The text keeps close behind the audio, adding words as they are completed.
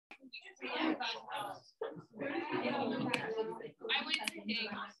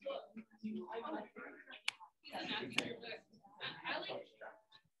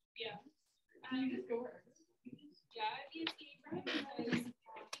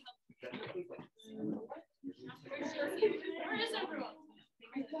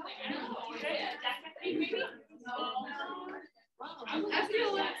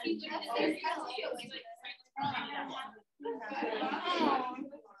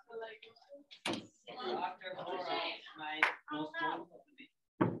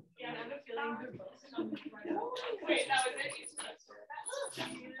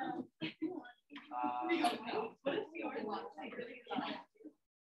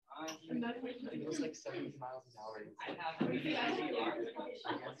It was like 70 miles an hour.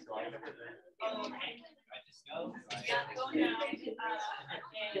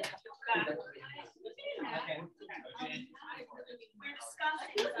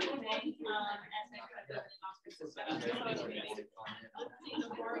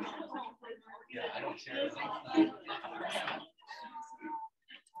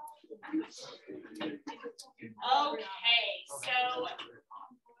 Okay, so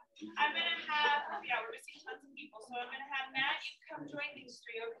I'm gonna have, we're missing tons of people, so I'm gonna have Matt, you come join these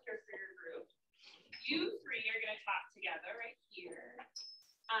three over here for your group. You three are gonna talk together right here.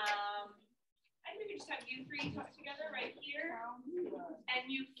 I think we just have you three talk together right here, and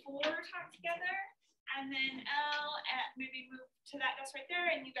you four talk together, and then maybe move to that desk right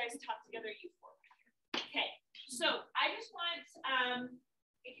there, and you guys talk together, you four right here. Okay, so I just want,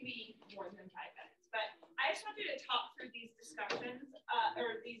 it can be more than 5 minutes, but I just want you to talk through these discussions,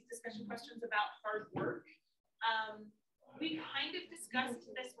 or these discussion questions about hard work. We kind of discussed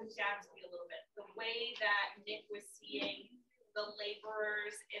this with Gadsby a little bit, the way that Nick was seeing the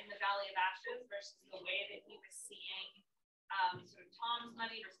laborers in the Valley of Ashes versus the way that he was seeing sort of Tom's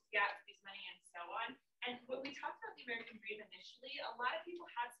money versus Gadsby's money and so on. And when we talked about the American Dream initially, a lot of people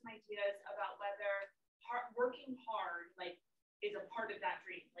had some ideas about whether working hard, like, is a part of that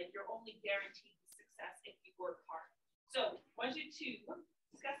dream. Like, you're only guaranteed success if you work hard. So I want you to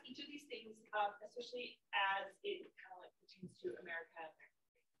discuss each of these things, especially as it kind of like pertains to America.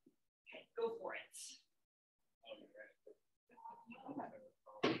 Okay, go for it.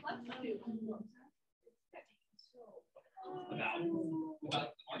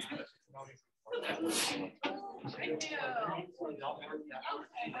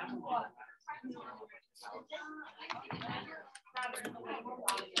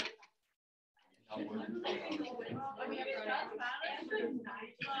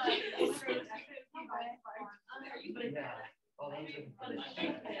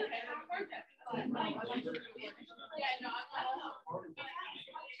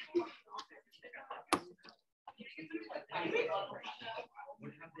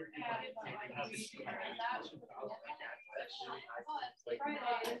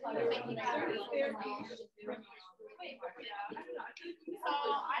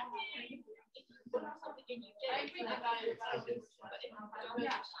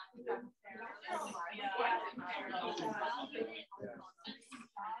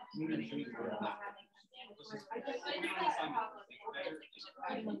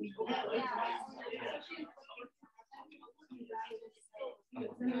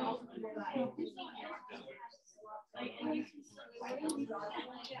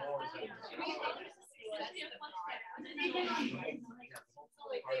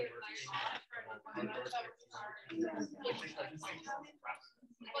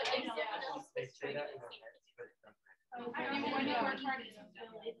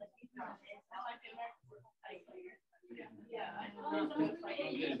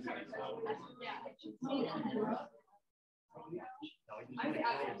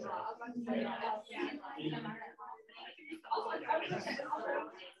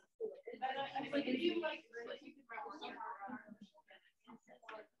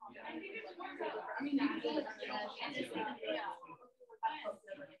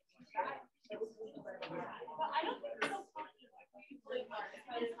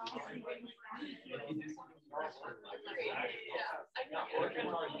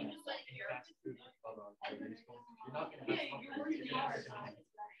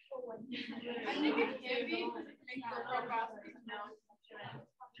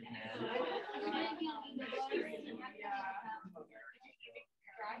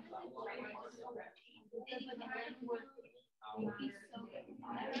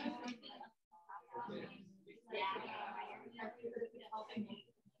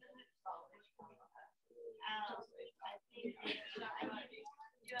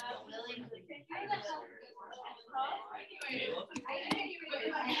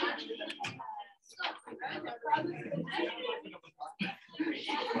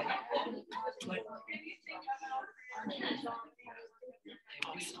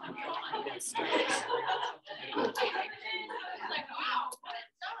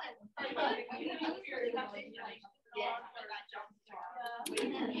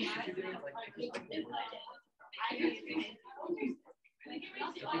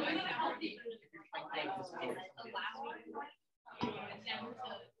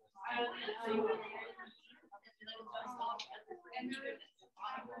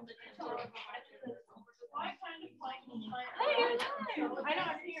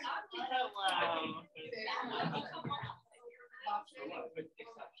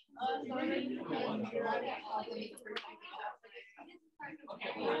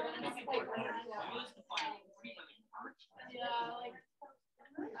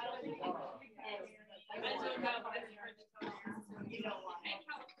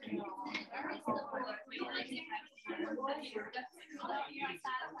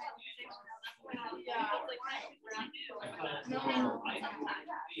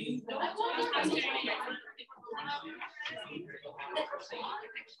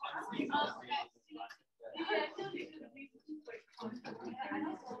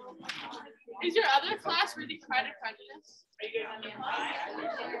 Is your other class reading Pride and Prejudice? Are you guys on the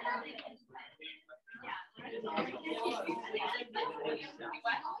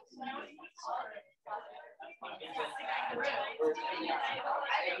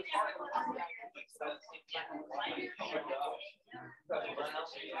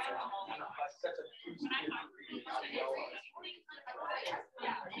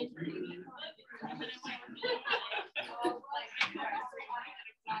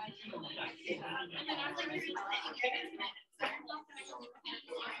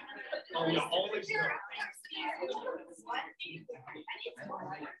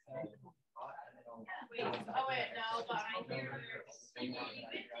Oh wait, no, but we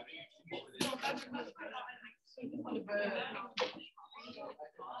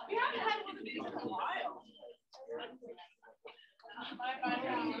haven't had one of these in a while.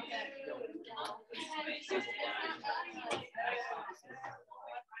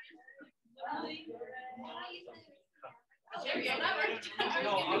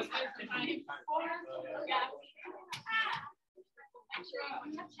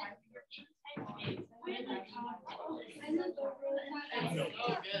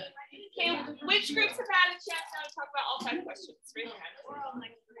 Okay, which groups have had a chance now to talk about all 5 questions? Raise your hand.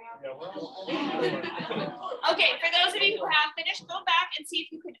 Okay, for those of you who have finished, go back and see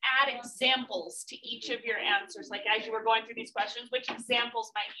if you can add examples to each of your answers. Like as you were going through these questions, which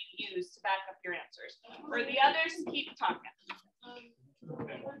examples might you use to back up your answers? For the others, keep talking.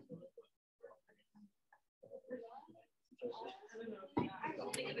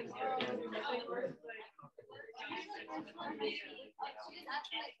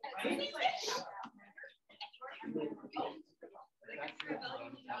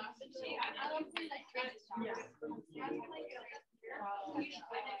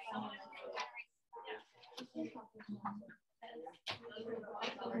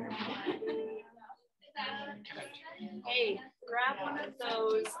 Hey, grab one of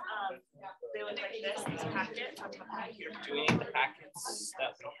those. They look like this packet on top of here. Do we need the packets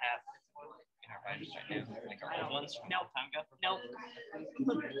that we have in our binders right now? Like our old ones from a long time ago? Nope.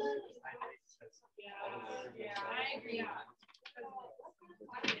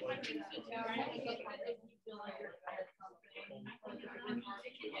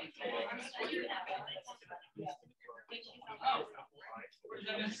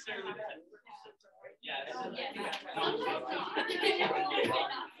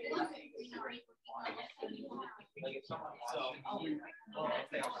 Like if someone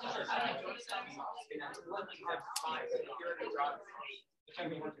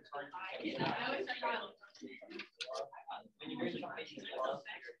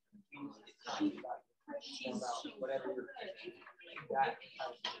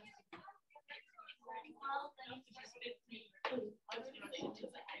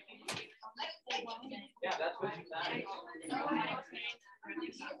yeah, that's what you said.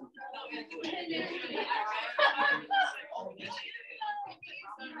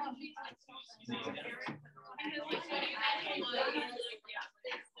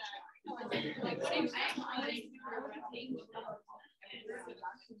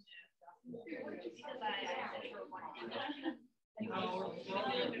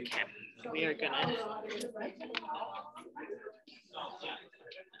 Okay, we are gonna.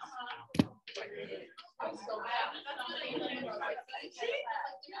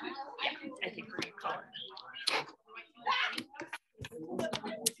 I think we're gonna call it.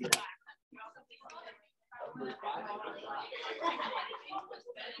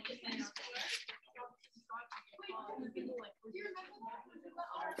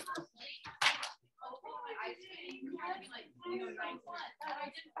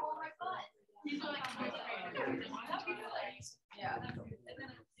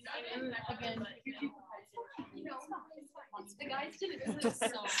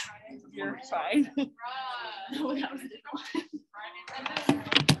 You're fine.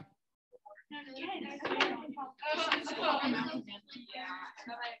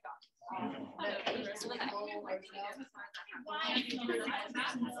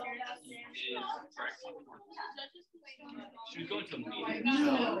 She was going to a meeting.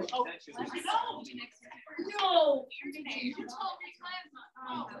 No.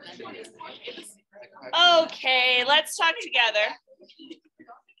 Okay, let's talk together.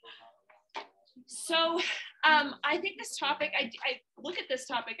 So I think this topic, I look at this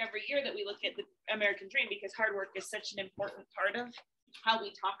topic every year that we look at the American Dream, because hard work is such an important part of how we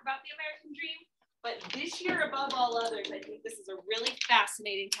talk about the American Dream. But this year, above all others, I think this is a really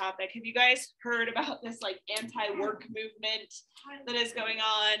fascinating topic. Have you guys heard about this like anti-work movement that is going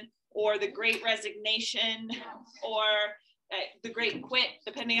on, or the Great Resignation, or the Great Quit,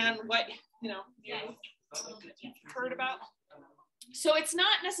 depending on what you've heard about? So it's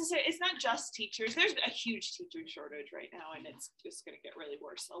not necessarily, it's not just teachers. There's a huge teacher shortage right now, and it's just going to get really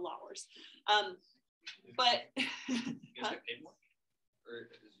worse, a lot worse. But You guys get paid more? Or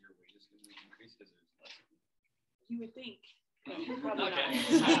is your wages going to increase because there's less? you would think, but probably Okay.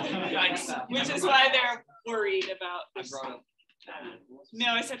 not. Which is why they're worried about I this. brought up.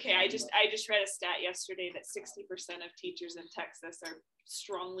 No, it's okay. I just read a stat yesterday that 60% of teachers in Texas are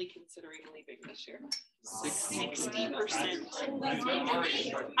strongly considering leaving this year. 60%.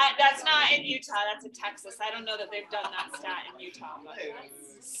 That's not in Utah. That's in Texas. I don't know that they've done that stat in Utah, but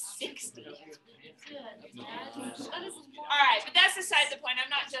 60. All right, but that's beside the point. I'm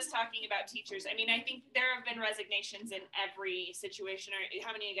not just talking about teachers. I mean, I think there have been resignations in every situation.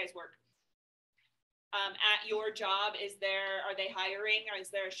 How many of you guys work? At your job, are they hiring, or is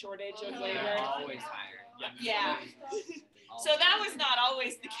there a shortage of labor? Always higher. Yeah. So that was not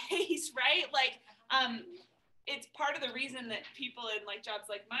always the case, right? Like, it's part of the reason that people in like jobs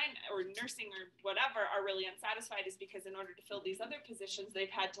like mine or nursing or whatever are really unsatisfied, is because in order to fill these other positions, they've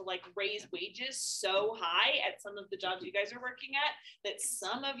had to like raise wages so high at some of the jobs you guys are working at that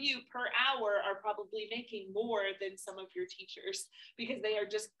some of you per hour are probably making more than some of your teachers, because they are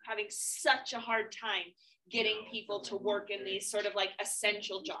just having such a hard time getting people to work in these sort of like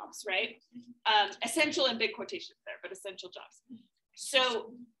essential jobs, right? Essential in big quotations there, but essential jobs.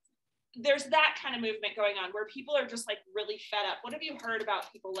 So there's that kind of movement going on where people are just like really fed up. What have you heard about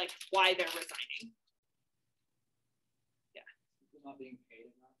people like why they're resigning? Yeah. People not being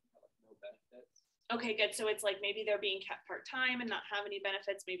paid enough, like no benefits. Okay, good. So it's like maybe they're being kept part-time and not have any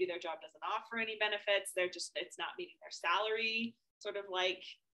benefits. Maybe their job doesn't offer any benefits. It's not meeting their salary, sort of like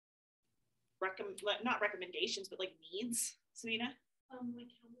not recommendations, but like needs. Savina?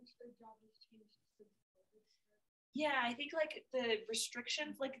 Like how much their job has changed since COVID started. Yeah, I think like the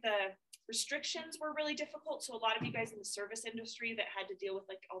restrictions were really difficult. So a lot of you guys in the service industry that had to deal with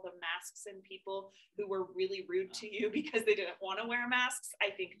like all the masks and people who were really rude to you because they didn't want to wear masks,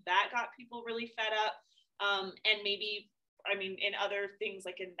 I think that got people really fed up. And maybe, I mean, in other things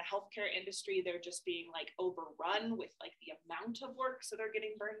like in the healthcare industry, they're just being like overrun with like the amount of work, so they're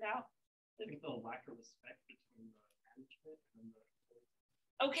getting burned out. I think the lack of respect between the management and the.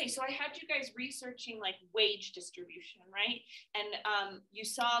 Okay, so I had you guys researching like wage distribution, right? And you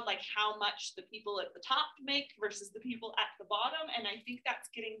saw like how much the people at the top make versus the people at the bottom. And I think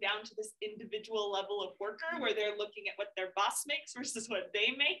that's getting down to this individual level of worker where they're looking at what their boss makes versus what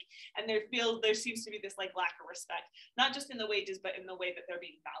they make. And there seems to be this like lack of respect, not just in the wages, but in the way that they're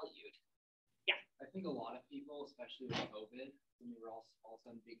being valued. Yeah. I think a lot of people, especially with COVID, when we were all of a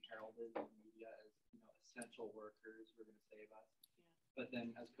sudden being heralded in the media as, essential workers who are going to save us. But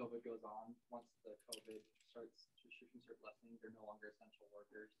then as COVID goes on, once the restrictions start lessening, they're no longer essential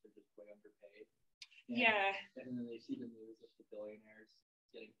workers. They're just way underpaid. And then they see the news of the billionaires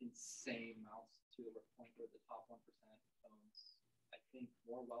getting insane amounts to the point where the top 1% owns, I think,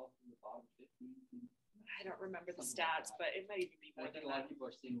 more wealth than the bottom 50. I don't remember the stats, but it might even be more I think than a that. lot of people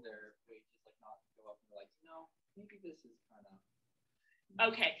are seeing their wages like not go up, and they're like, no, maybe this is kind of.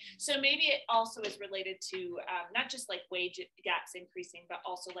 Okay, so maybe it also is related to not just like wage gaps increasing, but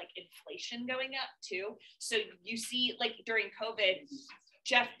also like inflation going up too. So you see like during COVID,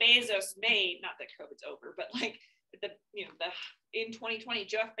 Jeff Bezos made, not that COVID's over, but like in 2020,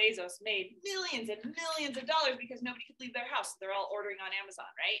 Jeff Bezos made millions and millions of dollars because nobody could leave their house. So they're all ordering on Amazon,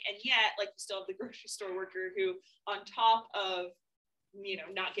 right? And yet like you still have the grocery store worker who on top of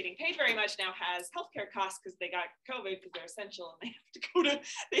not getting paid very much now has healthcare costs because they got COVID because they're essential and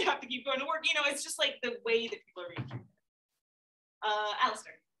they have to keep going to work. It's just like the way that people are being treated.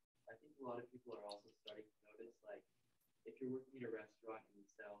 Alistair. I think a lot of people are also starting to notice, like, if you're working at a restaurant and you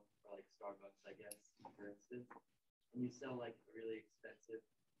sell, or like Starbucks, I guess, for instance, and you sell like a really expensive,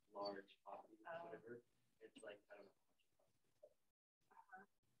 large coffee or whatever, it's like, I don't know how much it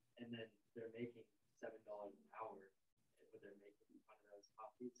costs. And then they're making $7 an hour, when they're making one of those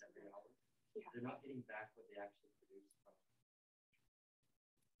copies every hour, they're not getting back what they actually produce from.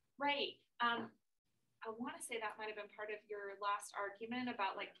 Right. I want to say that might have been part of your last argument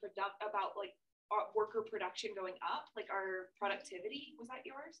about like worker production going up, like our productivity. Was that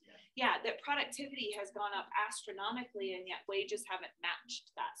yours? Yeah, that productivity has gone up astronomically, and yet wages haven't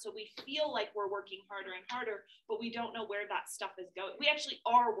matched that. So we feel like we're working harder and harder, but we don't know where that stuff is going. We actually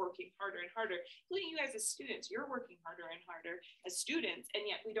are working harder and harder, including you guys as students. You're working harder and harder as students, and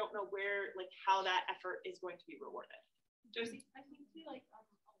yet we don't know where, like, how that effort is going to be rewarded. Josie? I think too, like a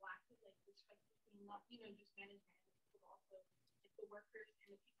lack of like respect between not, just management, but also like the workers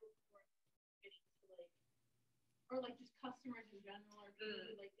and the people who are getting to like, or like just customers in general, or people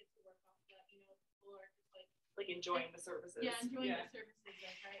who like get to work off that, people are just like enjoying the services. Yeah, enjoying the services,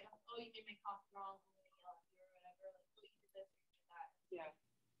 like, right? Oh, you made my coffee wrong, I'm gonna yell at you or whatever. Like, oh, you did this, you did that. Yeah.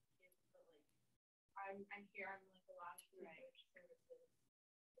 But like, I'm here. I'm like allowing you to do services.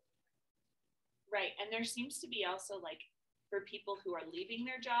 Right, and there seems to be also like, for people who are leaving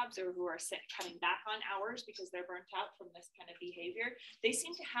their jobs or who are cutting back on hours because they're burnt out from this kind of behavior, they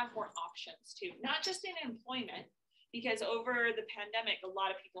seem to have more options too, not just in employment, because over the pandemic, a lot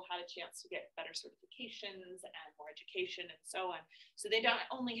of people had a chance to get better certifications and more education and so on. So they don't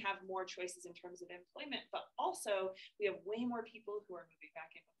only have more choices in terms of employment, but also we have way more people who are moving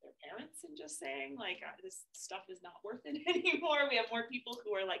back in with their parents and just saying like, this stuff is not worth it anymore. We have more people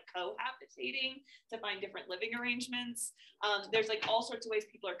who are like cohabitating to find different living arrangements. There's like all sorts of ways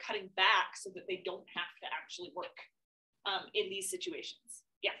people are cutting back so that they don't have to actually work in these situations.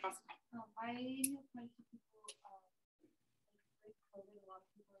 Yeah, awesome. I know quite a few people, like COVID, a lot of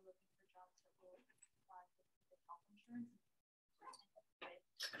people are looking for jobs that will provide with health insurance.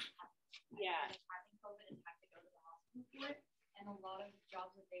 Yeah. Having COVID and having to go to the hospital for it, and a lot of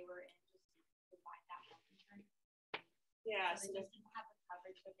jobs that they were in just provide that health insurance. Yeah. So they just didn't have the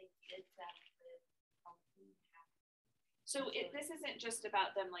coverage that they needed to healthy have. So this isn't just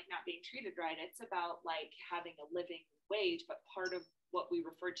about them like not being treated right. It's about like having a living wage, but part of what we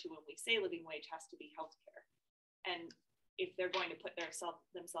refer to when we say living wage has to be healthcare. And if they're going to put themselves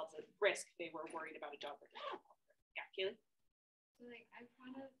at risk, they were worried about a job that doesn't have healthcare. Yeah, Kaylee? So like I've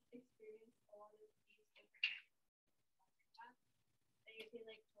kind of experienced a lot of these different and you pay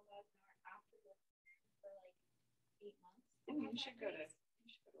like $12 an hour after working for like 8 months. You should go to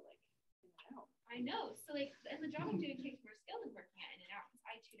like in and out. I know. So like, and the job I'm doing takes more skill than working at In and Out because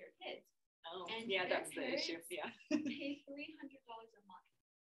I tutor kids. Oh, and yeah, that's the issue. Yeah. Pay $300 a month,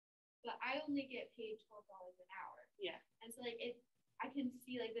 but I only get paid $12 an hour. Yeah. And so like I can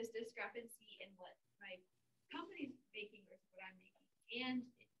see like this discrepancy in what my company's making versus what I'm making, and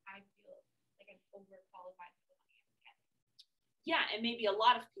I feel like I'm overqualified for the money I'm getting. Yeah, and maybe a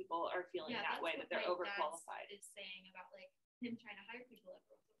lot of people are feeling that way, that they're my overqualified. dad is saying about like him trying to hire people that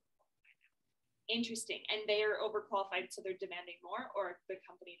were overqualified now. Interesting. And they are overqualified, so they're demanding more, or the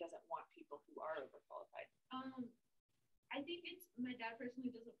company doesn't want people who are overqualified? I think it's my dad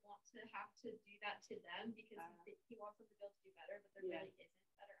personally doesn't want to have to do that to them because he wants them to be able to do better, but there really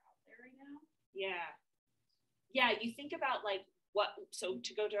isn't better out there right now. Yeah. Yeah, you think about like so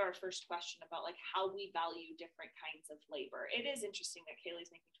to go to our first question about like how we value different kinds of labor. It is interesting that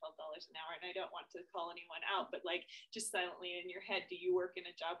Kaylee's making $12 an hour, and I don't want to call anyone out, but like just silently in your head, do you work in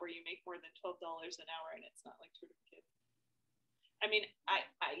a job where you make more than $12 an hour and it's not like tutoring kids? I mean,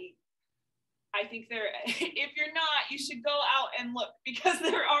 I think if you're not, you should go out and look, because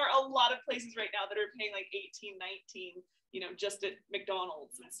there are a lot of places right now that are paying like 18, 19, just at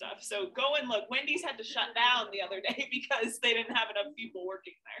McDonald's and stuff. So go and look. Wendy's had to shut down the other day because they didn't have enough people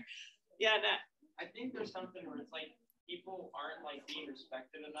working there. Yeah, Nat. I think there's something where it's like people aren't like being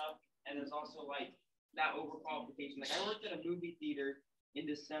respected enough, and there's also like that overqualification. Like I worked at a movie theater in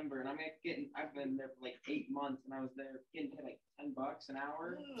December, and I've been there for like 8 months, and I was there getting paid like $10 an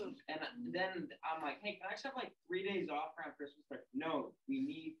hour. Ooh. And then I'm like, hey, can I just have like 3 days off around Christmas? Like, no, we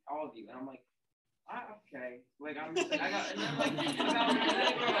need all of you. And I'm like, okay. Like I'm just like, and then like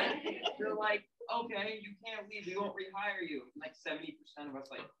they're like, okay, you can't leave. We won't rehire you. And like 70% of us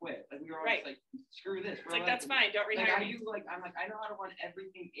like quit. Like we were all just like, screw this. It's like that's fine. Don't rehire me. I'm like, I know how to run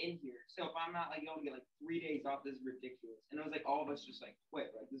everything in here. So if I'm not like able to get like 3 days off, this is ridiculous. And it was like all of us just like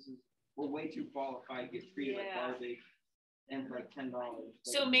quit. Like we're way too qualified to get treated like garbage. And for like $10.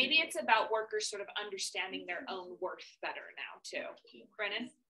 So maybe it's about workers sort of understanding their own worth better now too. Brennan?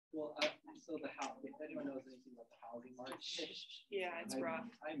 Well, so the house, if anyone knows anything about the housing market. Yeah, it's rough.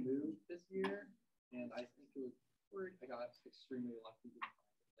 I moved this year, and I think it was I got extremely lucky to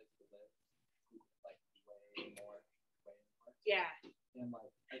find a place to live, like way more. Yeah. And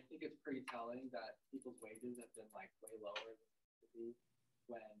like, I think it's pretty telling that if like way lower than it should be.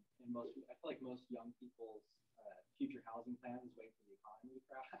 When in most, I feel like most young people's future housing plan is wait for the economy to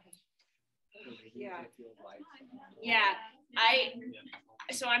crash. Yeah. It feels like, Yeah,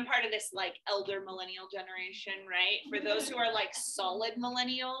 so I'm part of this like elder millennial generation, right? For those who are like solid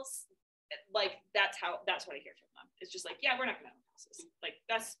millennials, like that's what I hear from them. It's just like, yeah, we're not gonna own houses. Like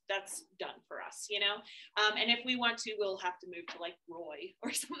that's done for us, you know? And if we want to, we'll have to move to like Roy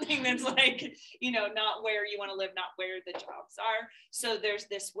or something that's like, you know, not where you want to live, not where the jobs are. So there's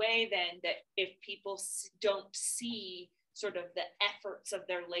this way then that if people don't see sort of the efforts of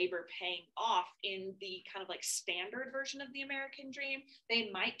their labor paying off in the kind of like standard version of the American dream,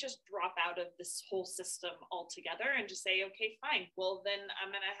 they might just drop out of this whole system altogether and just say, okay, fine. Well, then I'm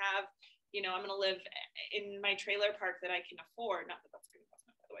going to have, you know, I'm going to live in my trailer park that I can afford. Not that that's good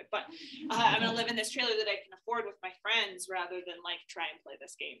investment, by the way, but I'm going to live in this trailer that I can afford with my friends rather than like try and play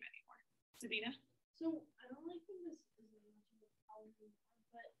this game anymore. Sabina? So I don't really think this is really much of a problem,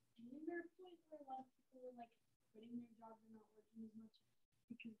 but isn't there a point where a lot of people are like quitting their jobs and not working as much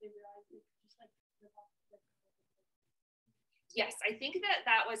because they realize they could just like live off of their Yes, I think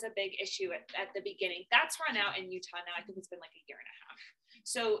that was a big issue at the beginning. That's run out in Utah now. I think it's been like a year and a half.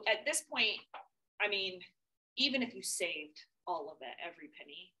 So at this point, I mean, even if you saved all of it, every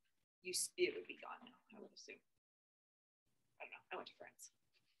penny, it would be gone now, I would assume. I don't know. I went to France.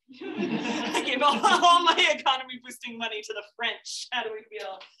 I gave all my economy boosting money to the French. How do we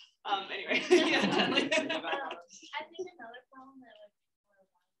feel? Anyway, yeah, totally. I think another problem that like people are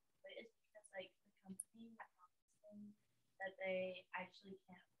wanting is because like the company that they actually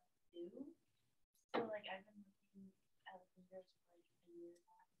can't do. So like I've been looking at leaders for like a year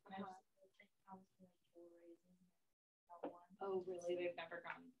now. And they promised me like 4 raises and not one. Oh, really? They've never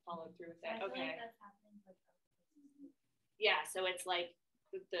followed through with So that. I feel Okay. like that's happening like Yeah, so it's like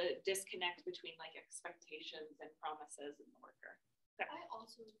the disconnect between like expectations and promises in the worker. Okay. I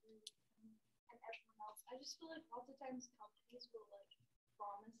also agree with them and everyone else. I just feel like lots of times companies will like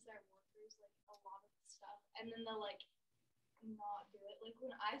promise their workers like a lot of stuff and then they'll like not do it. Like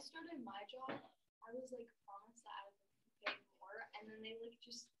when I started my job, I was like promised that I would pay more and then they like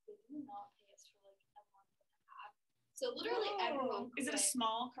just they did not pay us for like a month and a half. So literally everyone Is it a quit.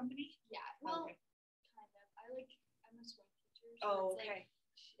 small company? Yeah, well Okay. kind of. I'm a swim teacher. So Oh, it's okay.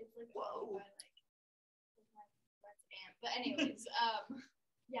 It's like Whoa. owned by like with my friend's aunt. But anyways,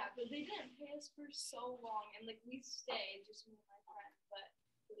 yeah, but they didn't pay us for so long, and like we stayed, just me and my friend. But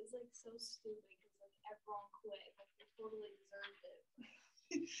it was like so stupid because like everyone quit. Like they totally deserved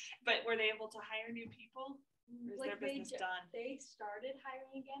it. But were they able to hire new people? Or is Like their business done? they started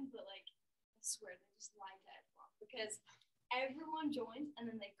hiring again, but like I swear they just lied to everyone because everyone joins and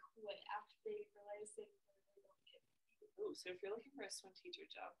then they quit after they realize they literally don't get paid. Oh, so if you're looking for a swim teacher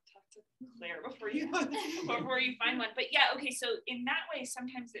job, tough to clear before you find one. But yeah, okay. So in that way,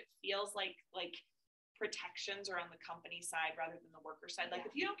 sometimes it feels like protections are on the company side rather than the worker side. Like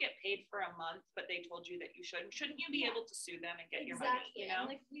if you don't get paid for a month, but they told you that you shouldn't you be able to sue them and get your money? You know,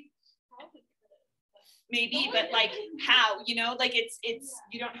 and like we probably could have. maybe, but like how? You know, like it's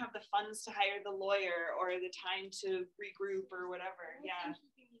you don't have the funds to hire the lawyer or the time to regroup or whatever. Yeah,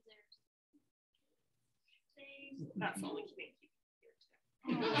 that's the only thing.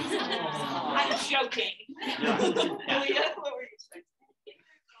 I'm joking. Leah, what were you saying?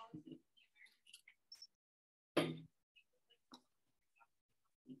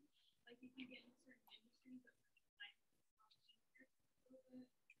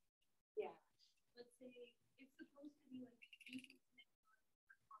 Yeah. Let's say it's supposed to be like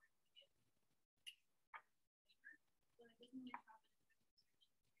but it doesn't really happen.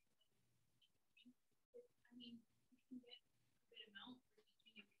 I mean, you can get a good amount for just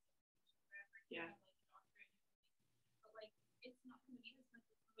being Yeah. But like it's not gonna be as much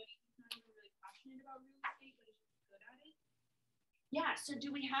as somebody who's not even really passionate about real estate but is just good at it. Yeah, so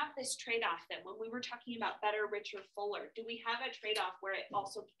do we have this trade-off then when we were talking about better, richer, fuller? Do we have a trade-off where it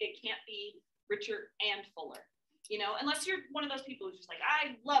can't be richer and fuller? You know, unless you're one of those people who's just like,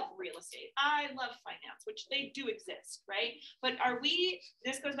 I love real estate, I love finance, which they do exist, right? But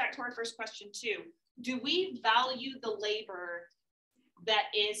this goes back to our first question too. Do we value the labor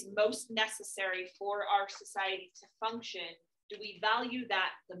that is most necessary for our society to function? Do we value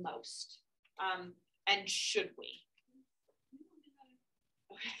that the most? And should we?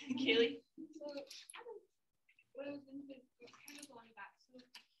 Okay, Kaylee? So what I was going to say was kind of going back. So I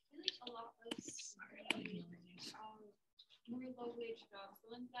think a lot of more low wage jobs,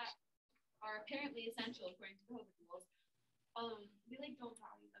 the ones that are apparently essential according to COVID rules, we like don't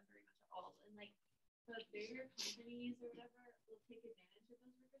value them very much at all. And like the bigger companies or whatever, will take advantage of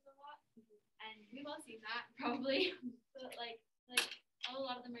those workers a lot. And we've all seen that probably. But like a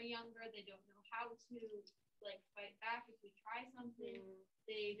lot of them are younger, they don't know how to like fight back if we try something.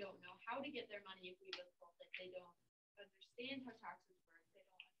 They don't know how to get their money if we withhold it. They don't understand how taxes work. They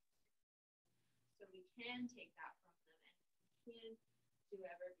don't understand. So we can take that from them and we can do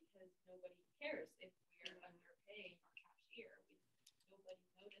whatever because nobody cares if we're underpaying our cashier. Nobody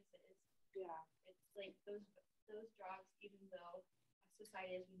notices. Yeah. It's like those jobs, even though a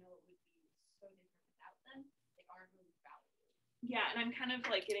society as we know it would be so different without them, they aren't really valued. Yeah, and I'm kind of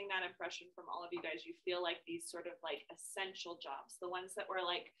like getting that impression from all of you guys. You feel like these sort of like essential jobs, the ones that were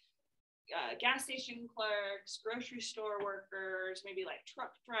like gas station clerks, grocery store workers, maybe like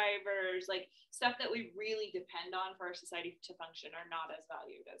truck drivers, like stuff that we really depend on for our society to function are not as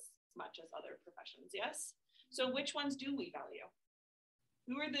valued as much as other professions. Yes? So which ones do we value?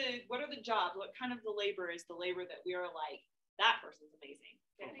 What are the jobs? What kind of the labor is the labor that we are like, that person's amazing?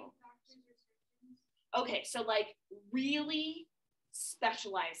 Okay, so like really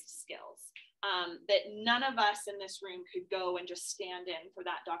specialized skills that none of us in this room could go and just stand in for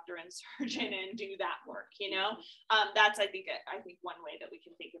that doctor and surgeon and do that work, you know? That's, I think one way that we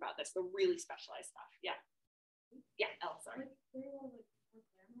can think about this, the really specialized stuff. Yeah. Yeah, Elle, sorry.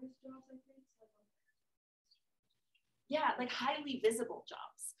 Yeah, like highly visible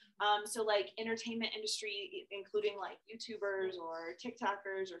jobs. So like entertainment industry, including like YouTubers or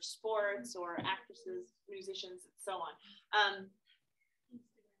TikTokers or sports or actresses, musicians, and so on.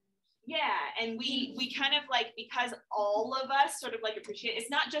 Yeah, and we kind of like, because all of us sort of like appreciate, it's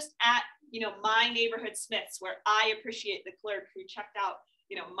not just at, my neighborhood Smith's where I appreciate the clerk who checked out,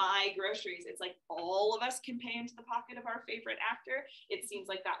 my groceries. It's like all of us can pay into the pocket of our favorite actor. It seems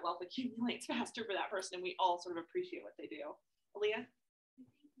like that wealth accumulates faster for that person and we all sort of appreciate what they do. Aaliyah?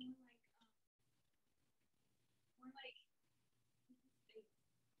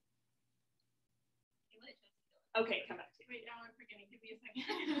 Okay, come back to you. Wait, now I'm forgetting. Give me a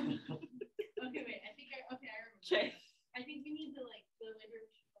second. Okay, wait. I remember. Okay. I think we need the labor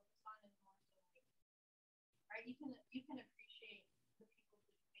we should focus on is more so like, right? You can appreciate the people who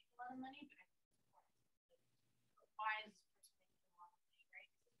make a lot of money, but I think it's important. Like, why is this person making a lot of money,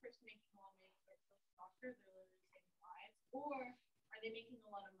 right? Is this person making a lot of money because they're doctors, they're literally saving lives, or are they making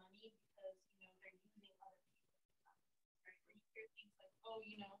a lot of money because they're using other people, right? Where you hear things like, oh,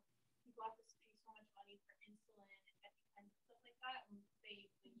 people have to pay so much money for insulin and stuff like that, and they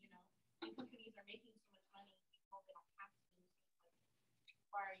companies are making so much money, people they don't have to do things like,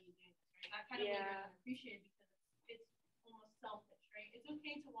 why are you doing this, right? That kind of way they're appreciated because it's almost selfish, right? It's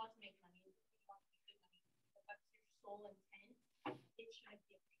okay to want to make money, it's okay to want to make good money, but that's your sole intent. It shouldn't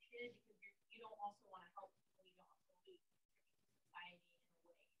be appreciated because you don't also want to help people, you don't also want to contribute to society in a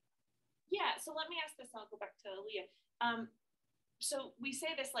way. Yeah, so let me ask this, I'll go back to Aaliyah. So we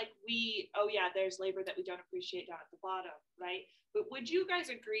say this like there's labor that we don't appreciate down at the bottom, right? But would you guys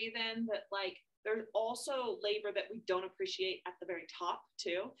agree then that like there's also labor that we don't appreciate at the very top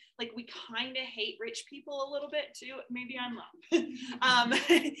too? Like we kind of hate rich people a little bit too. Maybe I'm wrong.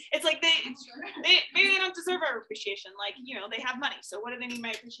 It's like maybe they don't deserve our appreciation. Like, they have money. So what do they need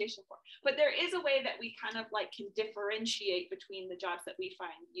my appreciation for? But there is a way that we kind of like can differentiate between the jobs that we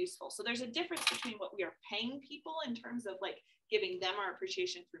find useful. So there's a difference between what we are paying people in terms of like giving them our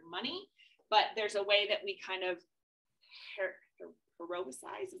appreciation through money. But there's a way that we kind of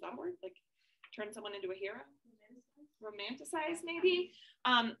heroicize, is that a word? Like turn someone into a hero? Romanticize maybe?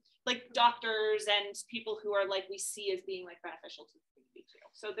 Like doctors and people who are like we see as being like beneficial to the community too.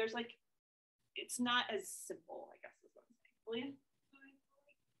 So there's like, it's not as simple, I guess is what I'm saying. William? So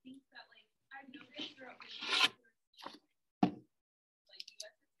I think that like I've noticed throughout like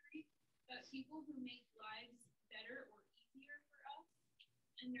US history that people who make lives better or easier for us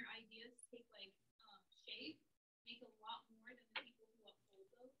and their ideas take like shape make a lot more than the people who uphold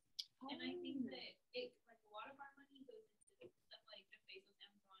those. And I think that it like a lot of our money goes into stuff like Jeff Bezos,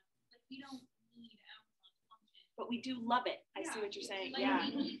 Amazon. Like we don't need Amazon to function. But we do love it. I see what you're saying. Like, yeah.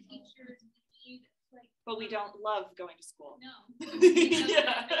 We need teachers, we need like. But we don't love going to school. No.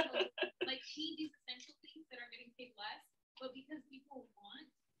 Yeah. Like we need these essential things that are getting paid less, but because people want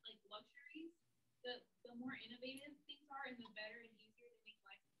like luxuries, the more innovative things are and the better and easier to make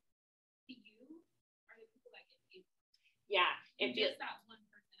life to you are the people that get paid. Yeah. It just that one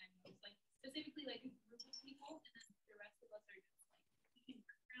person I know. It's like specifically like a group of people, and then the rest of us are just like we can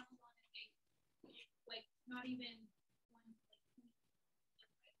work around on and make like not even one like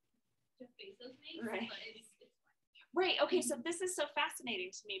Jeff Bezos makes, right. But it's fun. Right. Okay. So this is so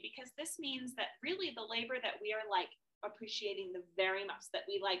fascinating to me because this means that really the labor that we are like appreciating the very most, that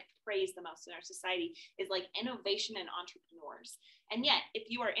we like praise the most in our society, is like innovation and entrepreneurs. And yet, if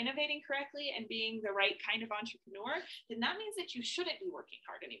you are innovating correctly and being the right kind of entrepreneur, then that means that you shouldn't be working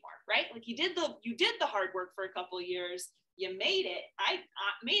hard anymore, right? Like you did the hard work for a couple of years. You made it.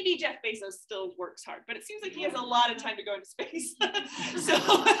 Maybe Jeff Bezos still works hard, but it seems like he has a lot of time to go into space.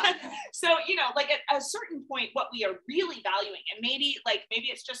 so you know, like at a certain point, what we are really valuing, and maybe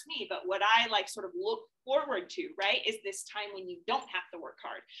it's just me, but what I like sort of look forward to, right, is this time when you don't have to work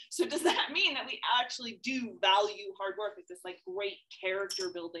hard. So does that mean that we actually do value hard work as this like great character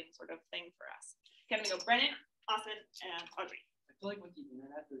building sort of thing for us? Okay, I'm gonna go Brennan, Austin, and Audrey. I feel like with the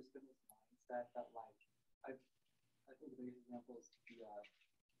internet, there's been this mindset that like I think the biggest example is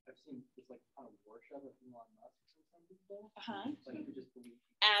I've seen this like kind of worship of Elon Musk from some people. Like who just believe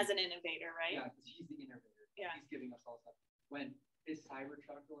as an innovator, right? Yeah, because he's the innovator. Yeah. He's giving us all stuff. When his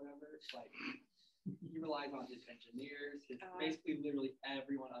Cybertruck or whatever, it's like he relies on his engineers, basically literally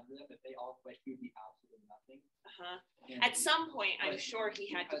everyone under them. If they all quit, he would be absolutely nothing. At some point, I'm sure he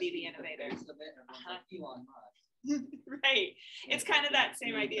had to be the innovator. Like Elon Musk. Right. It's kind of that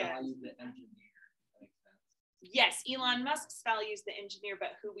same idea. The engineer. Yes, Elon Musk values the engineer,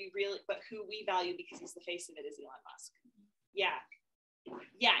 but who we value because he's the face of it is Elon Musk. Yeah.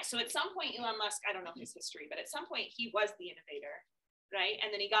 So at some point, Elon Musk, I don't know his history, but at some point he was the innovator, right?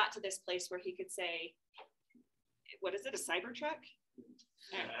 And then he got to this place where he could say, what is it, a Cybertruck?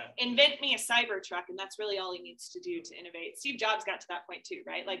 Invent me a Cybertruck, and that's really all he needs to do to innovate. Steve Jobs got to that point too,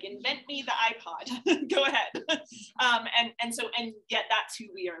 right? Like, invent me the iPod. Go ahead. And yet that's who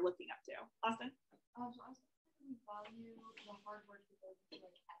we are looking up to. Austin? We value the hard work that goes into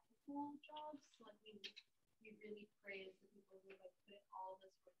like ethical jobs. So, like we really praise the people who like put in all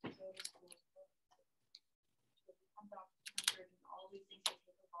this work to go to school, to become doctors, and all these things that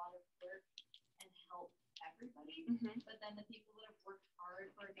take a lot of work and help everybody. But then the people that have worked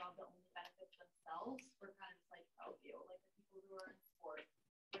hard for a job that only benefits themselves, we're kind of just like, oh, you know, like the people who are in sports,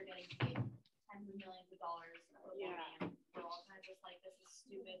 we're getting paid tens of millions of dollars. And we're all kind of just like, this is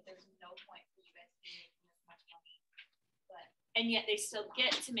stupid. There's no point for you guys to be making this much money. And yet they still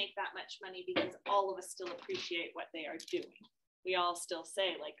get to make that much money because all of us still appreciate what they are doing. We all still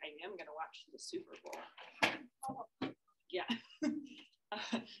say, like, I am going to watch the Super Bowl. Yeah.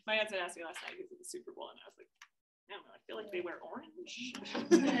 My husband asked me last night who's at the Super Bowl, and I was like, I don't know, I feel like they wear orange.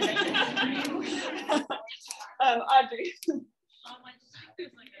 Audrey. I just think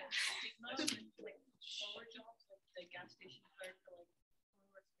there's like a stigma like lower jobs, like the gas station clerk for like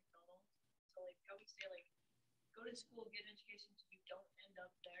who works at McDonald's. So like how we say like go to school, get an education so you don't end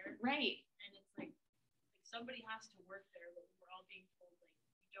up there. Right. And it's like somebody has to work there, but we're all being told like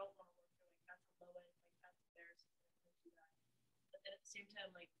you don't want to work there, like that's a low end, like that's embarrassing, like do that. But then at the same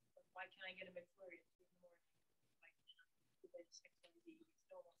time, like why can't I get a McFlurry? It's even more like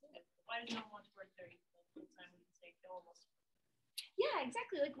why does no one want to work there even though full time we can say no one wants to work there? Yeah,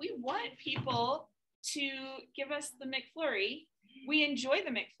 exactly. Like we want people to give us the McFlurry. We enjoy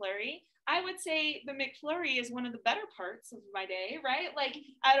the McFlurry. I would say the McFlurry is one of the better parts of my day, right? Like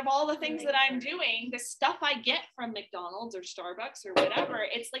out of all the things that I'm doing, the stuff I get from McDonald's or Starbucks or whatever,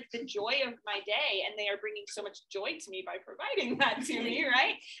 it's like the joy of my day, and they are bringing so much joy to me by providing that to me,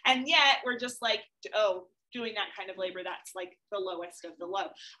 right? And yet we're just like, oh, doing that kind of labor, that's like the lowest of the low.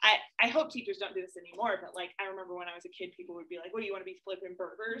 I hope teachers don't do this anymore, but like I remember when I was a kid, people would be like, what do you want to be, flipping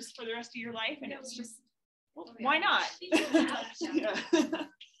burgers for the rest of your life? And it was just, well, why not? Yeah.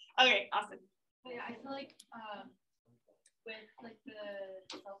 Okay, awesome. But yeah, I feel like with like the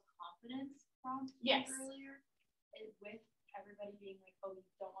self-confidence prompt earlier, is with everybody being like, oh, you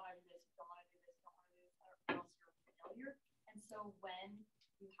don't want to do this, you don't want to do this, you don't want to do this, or else you're a failure. And so when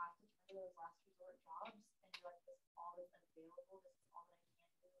you have to turn to those last resort jobs and you're like, this is all that's available, this is all that I can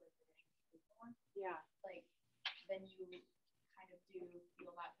do, like you're getting paid for, like then you kind of do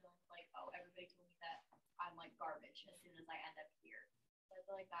feel that feeling of like, oh, everybody told me that I'm like garbage as soon as I end up here. So I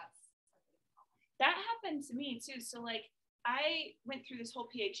feel like that happened to me too. So like I went through this whole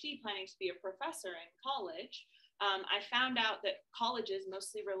PhD planning to be a professor in college. I found out that colleges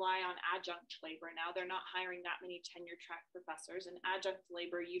mostly rely on adjunct labor now. They're not hiring that many tenure track professors. And adjunct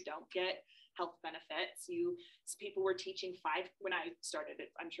labor, you don't get health benefits. People were teaching 5, when I started it,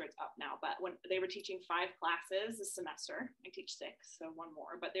 I'm sure it's up now, but when they were teaching 5 classes a semester, I teach 6, so 1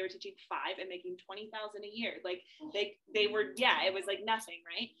 more, but they were teaching 5 and making $20,000 a year. Like they were, yeah, it was like nothing,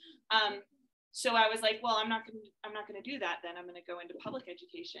 right? So I was like, well, I'm not gonna do that then. I'm gonna go into public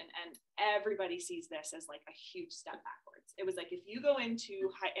education. And everybody sees this as like a huge step backwards. It was like, if you go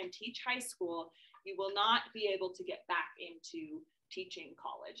into and teach high school, you will not be able to get back into teaching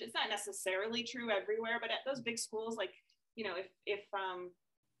college. It's not necessarily true everywhere, but at those big schools, like, you know, if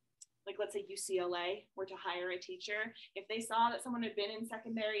like let's say UCLA were to hire a teacher, if they saw that someone had been in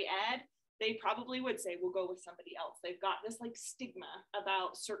secondary ed, they probably would say, we'll go with somebody else. They've got this like stigma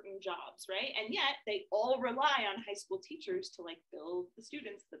about certain jobs, right? And yet they all rely on high school teachers to like build the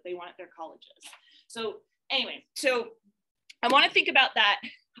students that they want at their colleges. So anyway, so I want to think about that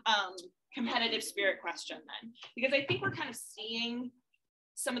competitive spirit question then, because I think we're kind of seeing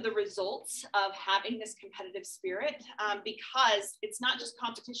some of the results of having this competitive spirit, because it's not just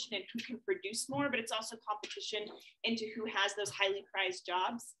competition in who can produce more, but it's also competition into who has those highly prized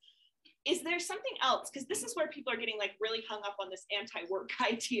jobs. Is there something else? Because this is where people are getting like really hung up on this anti-work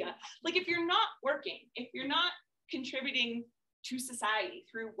idea. Like if you're not working, if you're not contributing to society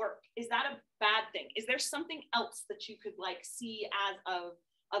through work, is that a bad thing? Is there something else that you could like see as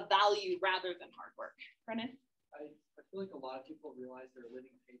a value rather than hard work? Brennan? I feel like a lot of people realize they're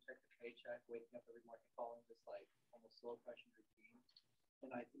living paycheck to paycheck, waking up every morning, following this like almost slow fashion routine.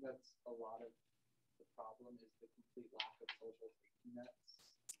 And I think that's a lot of the problem is the complete lack of social safety nets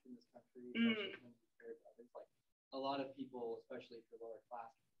in this country, especially when compared to others. Like a lot of people, especially if you're lower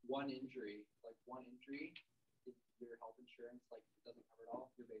class, one injury is your health insurance, like it doesn't cover it all.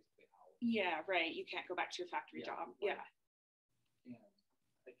 You're basically out. Yeah, right. You can't go back to your factory job. Yeah. And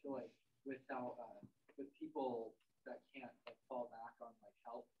I feel like without with people that can't like fall back on like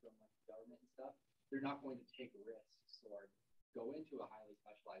help from like the government and stuff, they're not going to take risks or go into a highly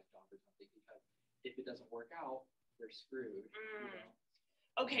specialized job or something, because if it doesn't work out, they're screwed. You know?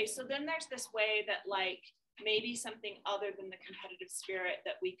 Okay, so then there's this way that like maybe something other than the competitive spirit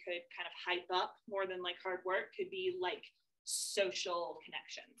that we could kind of hype up more than like hard work could be like social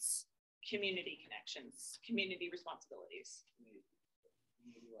connections, community responsibilities.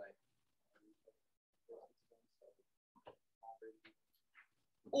 Maybe like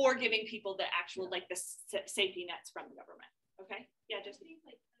or giving people the actual like the safety nets from the government. Okay, yeah, just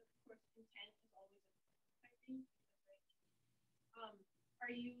like of course intent is always important, I think. Are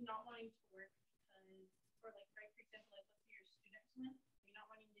you not wanting to work because, or like, right, for example, like let's say you're a student, you're not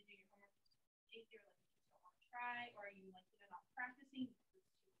wanting to do your homework if you're like you just don't want to try, or are you like not practicing because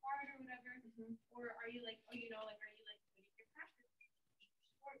it's too hard or whatever, or are you like, oh, you know, like are you like quitting your practice for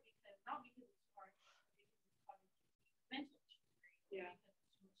sport because not because it's hard, but because it's causing mental issues for you, because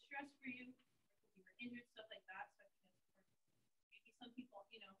it's too much stress for you, or because you were injured, stuff like that. So I think that's important. Maybe some people,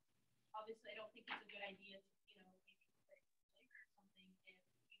 you know, obviously I don't think it's a good idea to, you know, maybe comparatively to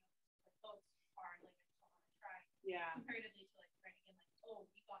like right again, like, oh,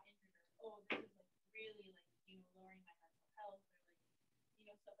 we got injured, or oh, this is like really like, you know, lowering my mental health, or like, you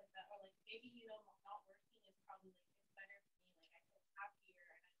know, stuff like that, or like maybe, you know, not working is probably like it's better for me, like I feel happier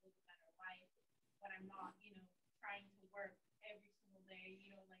and I live a better life when I'm not, you know, trying to work every single day,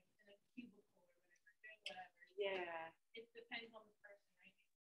 you know, like in a cubicle or whatever, doing whatever. Yeah. It depends on the person, right?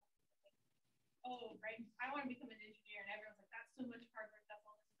 Like, oh, right, I want to become an engineer, and everyone's like, that's so much hard work, that's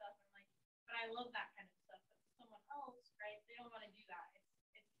all this stuff. I'm like, but I love that kind of stuff. But someone else, right? They don't want to do that.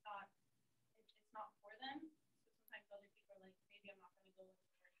 It's not for them. So sometimes other people are like, maybe I'm not going to go into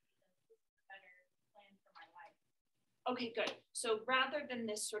work because this is a better plan for my life. Okay, good. So rather than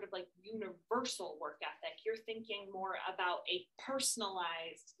this sort of like universal work ethic, you're thinking more about a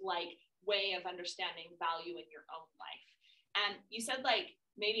personalized like way of understanding value in your own life. And you said like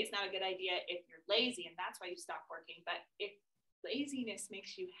maybe it's not a good idea if you're lazy and that's why you stop working, but if laziness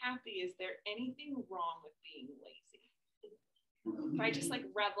makes you happy, is there anything wrong with being lazy? If I just like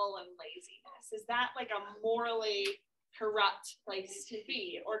revel in laziness, is that like a morally corrupt place to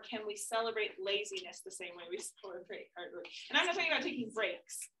be? Or can we celebrate laziness the same way we celebrate hard work? And I'm not talking about taking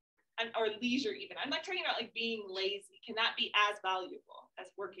breaks or leisure even. I'm not talking about like being lazy. Can that be as valuable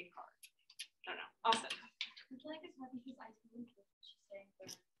as working hard? I don't know. Awesome. I feel like it's hard because I agree with what she's saying, but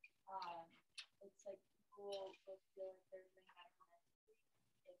it's like people will feel like they're doing better mentally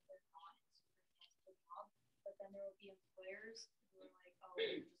if they're not in a super stressful job. But then there will be employers who are like, oh,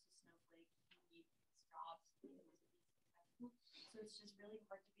 you're just a snowflake, you need these jobs because of being successful. So it's just really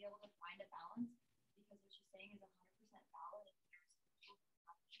hard to be able to find a balance, because what she's saying is 100% valid. There's people who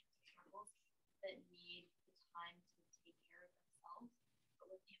have struggles that need the time to take care of themselves, but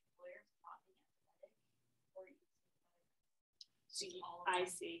with the employers not being empathetic or using I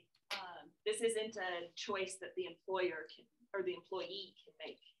see. This isn't a choice that the employer can or the employee can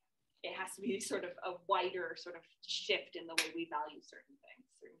make. It has to be sort of a wider sort of shift in the way we value certain things.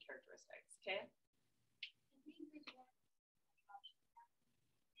 certain characteristics. Okay.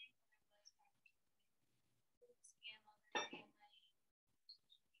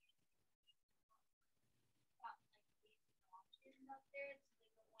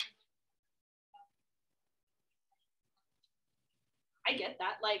 I get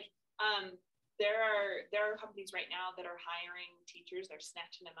that. Like, there are companies right now that are hiring teachers. They're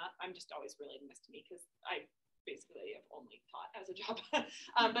snatching them up. I'm just always relating this to me because I basically have only taught as a job.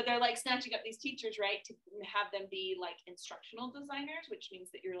 But they're like snatching up these teachers, right, to have them be like instructional designers, which means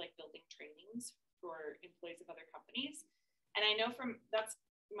that you're like building trainings for employees of other companies. And I know that's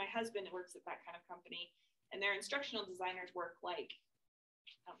my husband works at that kind of company, and their instructional designers work like,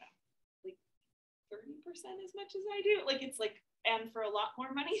 I don't know, like 30% as much as I do. Like it's like, and for a lot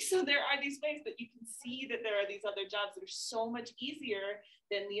more money. So there are these ways that you can see that there are these other jobs that are so much easier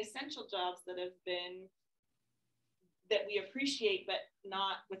than the essential jobs that we appreciate, but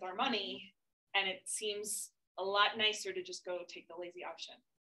not with our money. And it seems a lot nicer to just go take the lazy option.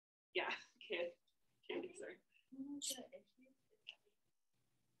 Yeah, kid, sorry.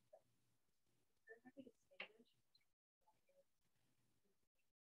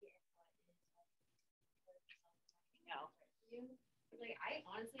 Like I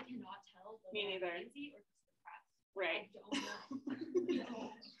honestly cannot tell whether Me neither. I'm lazy or just depressed. Right. I don't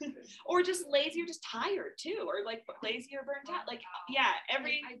know. Or just lazy or just tired too, or like lazy or burnt out. Like yeah,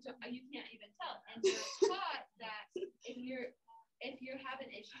 you can't even tell. And you're taught that if you have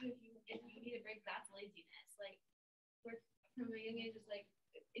an issue, if you need a break, that's laziness. Like from a young age, it's like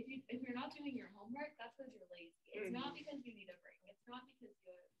if you're not doing your homework, that's because you're lazy. It's not because you need a break. It's not because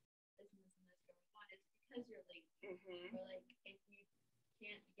you're this going on. It's because you're lazy. Or like if you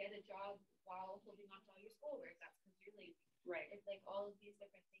can't get a job while holding on to all your schoolwork, that's because you're lazy. Right. It's like all of these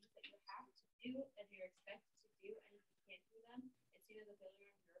different things that you have to do and you're expected to do, and if you can't do them, it's seen as a failure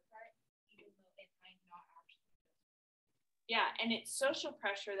on your part, even though it might not actually be. Yeah, and it's social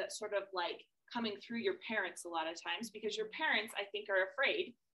pressure that's sort of like coming through your parents a lot of times, because your parents, I think, are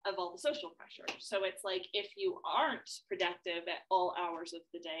afraid of all the social pressure. So it's like, if you aren't productive at all hours of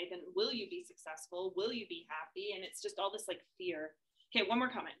the day, then will you be successful? Will you be happy? And it's just all this like fear. Okay, one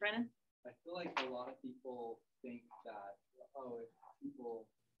more comment, Brennan. I feel like a lot of people think that, if people,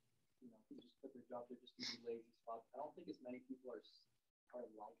 can just quit their job, they're just going to be lazy spots. I don't think as many people are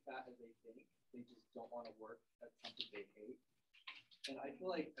like that as they think. They just don't want to work at something they hate. And I feel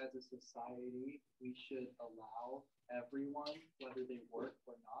like as a society, we should allow everyone, whether they work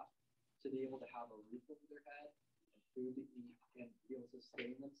or not, to be able to have a roof over their head and food to eat and be able to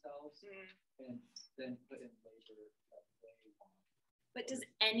sustain themselves and then put in labor that they want. But does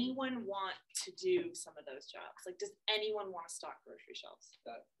anyone want to do some of those jobs? Like, does anyone want to stock grocery shelves?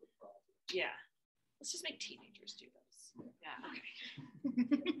 That's the problem. Yeah. Let's just make teenagers do those. Yeah. Okay.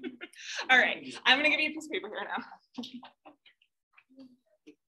 All right. I'm going to give you a piece of paper here now.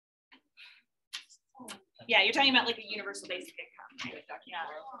 Yeah, you're talking about like a universal basic income. Right? Yeah.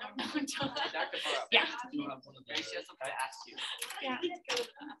 Dr. Burrow. Yeah. Gracie has something to ask you. Yeah.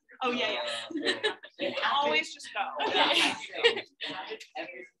 Oh yeah, yeah. Always just go. Yeah.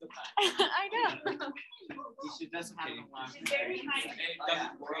 Every single time. I know. You should just have them laugh. She's very nice.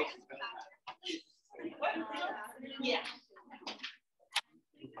 Dr. Burrow. Yeah.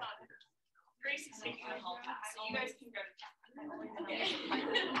 Gracie's taking a hall pass, so you guys can go to town.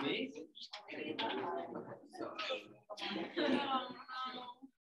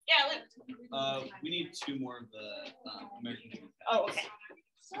 Yeah, we need 2 more of the American. Oh, okay.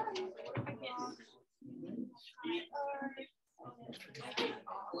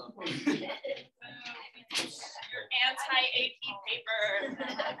 Your anti-AP paper.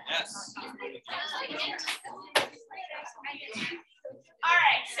 Yes. All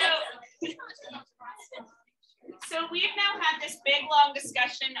right, so we've now had this big long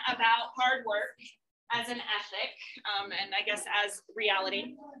discussion about hard work as an ethic, and I guess as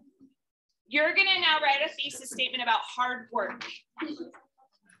reality. You're gonna now write a thesis statement about hard work.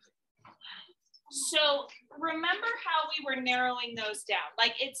 So remember how we were narrowing those down.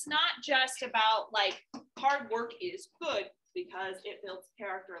 Like, it's not just about like hard work is good because it builds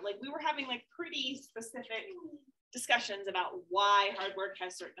character. Like, we were having like pretty specific discussions about why hard work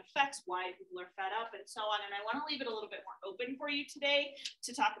has certain effects, why people are fed up, and so on. And I want to leave it a little bit more open for you today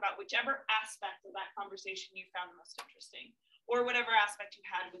to talk about whichever aspect of that conversation you found the most interesting, or whatever aspect you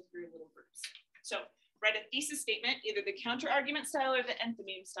had with your little groups. So write a thesis statement, either the counter argument style or the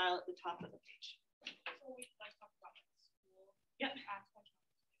enthymeme style at the top of the page. So we should like talk about school. Yeah.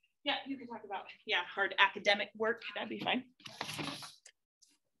 Yeah, you can talk about hard academic work. That'd be fine.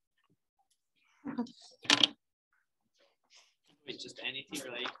 It's just anything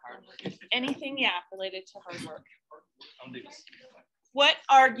related to hard work. Anything, yeah, related to hard work. I'll do this. What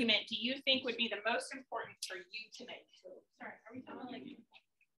argument do you think would be the most important for you to make? Sorry, are we talking like?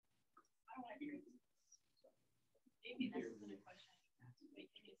 I don't want to hear this. Maybe this isn't a question. Wait,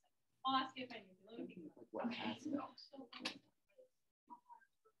 give me a second. I'll ask you if I need to. Let me think about it.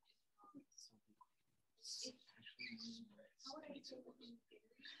 How would I do looking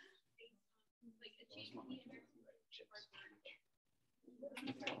like achieving the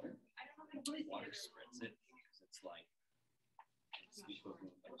I don't know how to put it Water together. spreads it because it's like sweet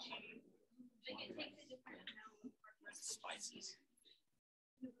Like it takes a different amount of hard work. spices.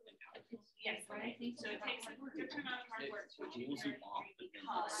 Yes, right. So it takes a different amount of hard work to achieve Pulls you off, but then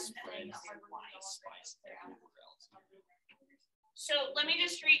it spreads the spice everywhere else. So let me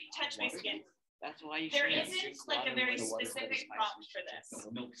just touch base again. That's why you There should isn't drink like a water very with water specific spices. prompt for this.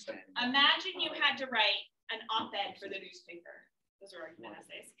 Milk stand. Imagine you had to write an op-ed for the newspaper. Those are argument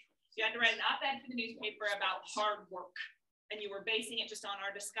essays. You had to write an op-ed for the newspaper about hard work. And you were basing it just on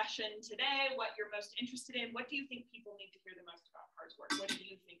our discussion today, what you're most interested in. What do you think people need to hear the most about hard work? What do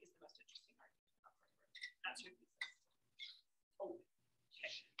you think is the most interesting argument about hard work? That's your thesis. Oh,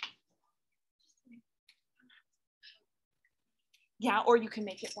 okay. Yeah, or you can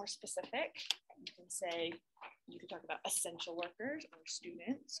make it more specific. You can say, you can talk about essential workers or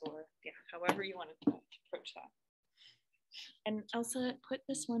students or yeah, however you want to approach that. And Elsa, put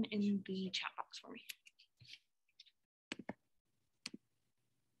this one in the chat box for me.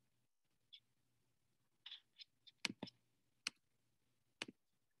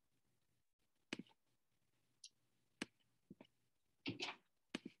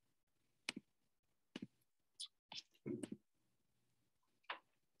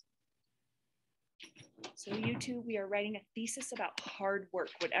 So you two, we are writing a thesis about hard work.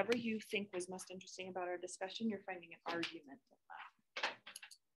 Whatever you think was most interesting about our discussion, you're finding an argument of that.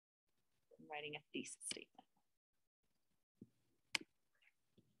 I'm writing a thesis statement.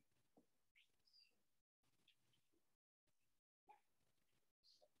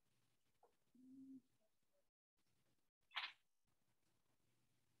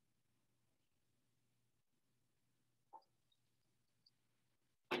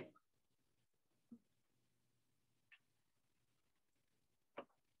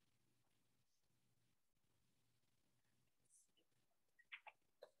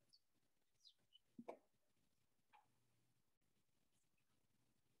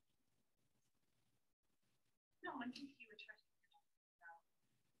 No, I think you were trying to about,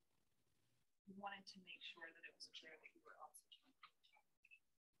 you wanted to make sure that it was clear that you were also trying to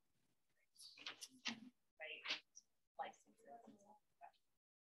right, licenses and stuff like that.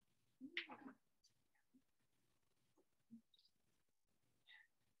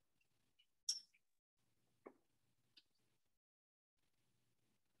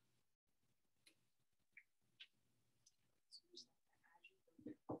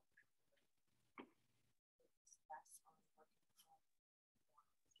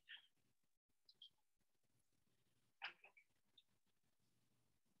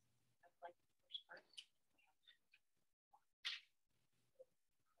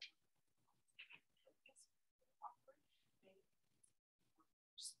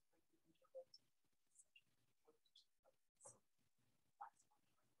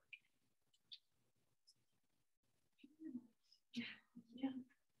 Yeah.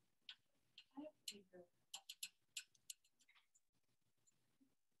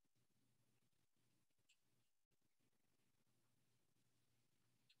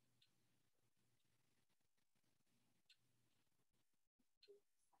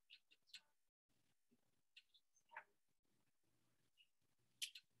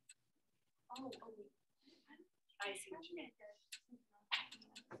 Oh, I see what you mean.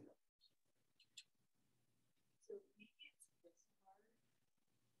 So maybe it's this part.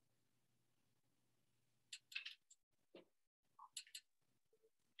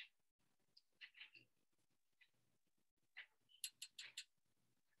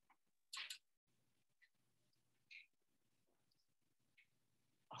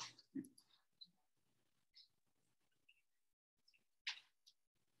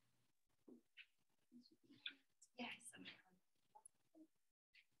 Yes.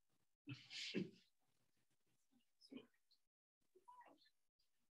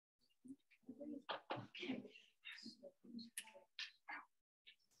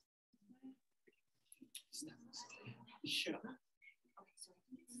 Sure. Okay, so I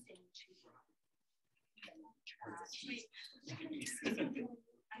think it's staying too broad.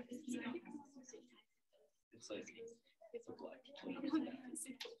 It's like it's a black.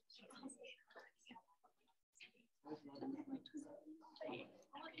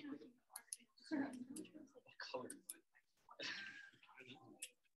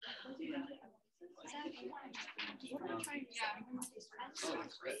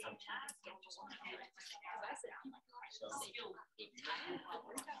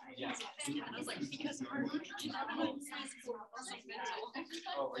 Yeah. And I was like, because our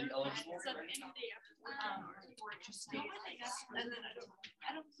Oh, are you eligible? so any day after work, or just stay, and then I don't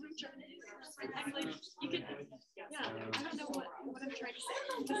reach out. I'm like, you could, yeah, I don't know what I'm trying to say.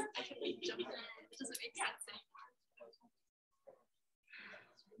 Because I could be jumping. It doesn't make sense anymore.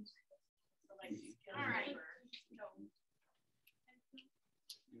 All right.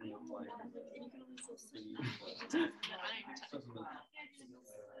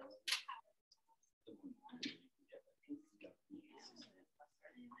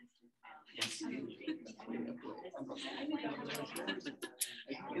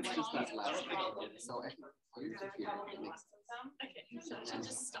 It's just that last thing. So I think on your computer, it makes Okay, so I'll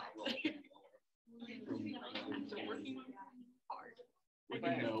just stop. They're working hard.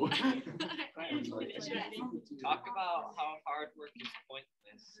 no. Talk about how hard work is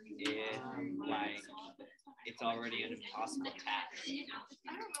pointless if like it's already an impossible task. I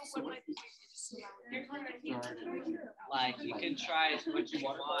don't know what Like you can try as much as you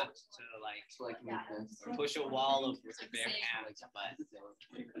want to like So like make this. push a wall with your bare hands, but it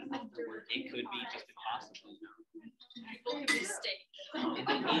could be just impossible. people can mistake. It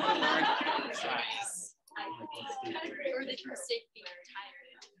can be hard to try. Or they can mistake being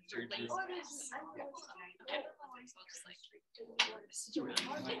tired for laziness. So I'll just like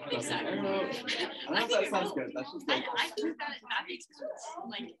I don't know if that sounds good. That's just like. I think that makes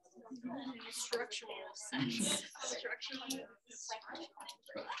like structural sense. Structural.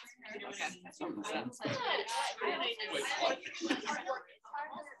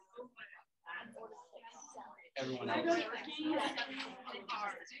 Everyone else.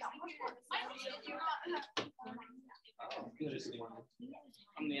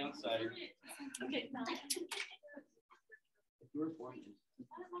 I'm the outsider. Okay. If you were born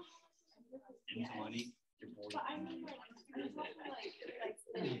Into money. you're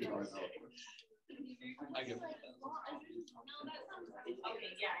born. I get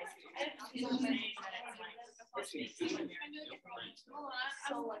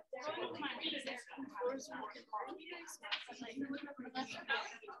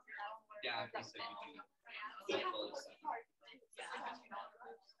yeah, I said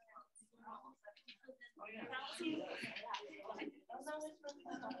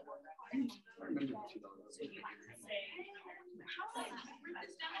you can.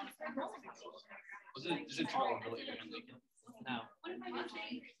 Was it? Is it $12 really Abraham Lincoln? No.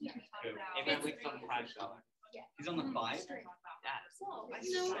 Abraham Lincoln's on the $5. He's on the 5? Yeah. No,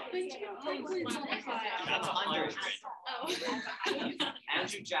 Benjamin Franklin's on the 5. That's 100. Oh.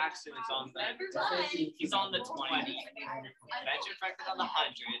 Andrew Jackson is on the. He's on the 20. Benjamin Franklin's on the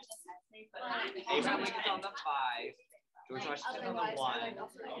 100. Abraham Lincoln's on the 5. George Washington's on the 1.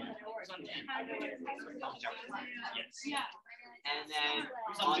 Who's on 10? Thomas Jefferson. Yes. And then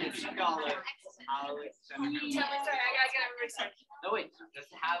on the $2, Alexander. Sorry, I gotta get everybody started. No wait, does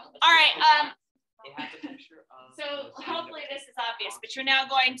it have? All right. It has a picture of. So hopefully this is obvious, but you're now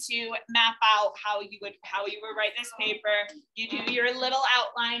going to map out how you would write this paper. You do your little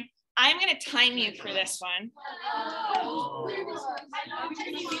outline. I'm going to time you for this one.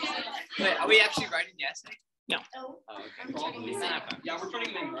 Wait, are we actually writing the essay? No. Oh, okay. Yeah, we're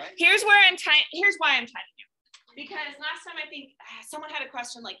putting them in, right? Here's why I'm timing you. Because last time I think someone had a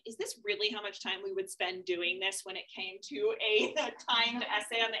question like, is this really how much time we would spend doing this when it came to a timed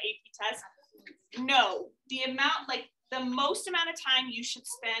essay on the AP test? No, the most amount of time you should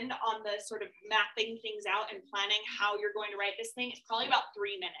spend on the sort of mapping things out and planning how you're going to write this thing is probably about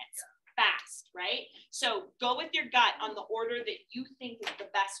 3 minutes. Fast, right? So go with your gut on the order that you think is the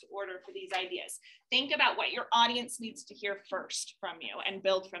best order for these ideas. Think about what your audience needs to hear first from you and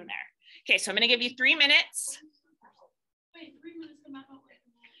build from there. Okay, so I'm going to give you 3 minutes. Wait, 3 minutes to map out.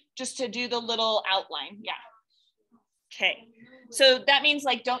 Just to do the little outline, yeah. Okay, so that means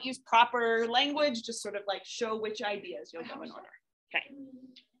like don't use proper language, just sort of like show which ideas you'll go in order. Okay,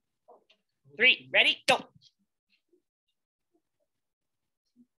 3, ready, go.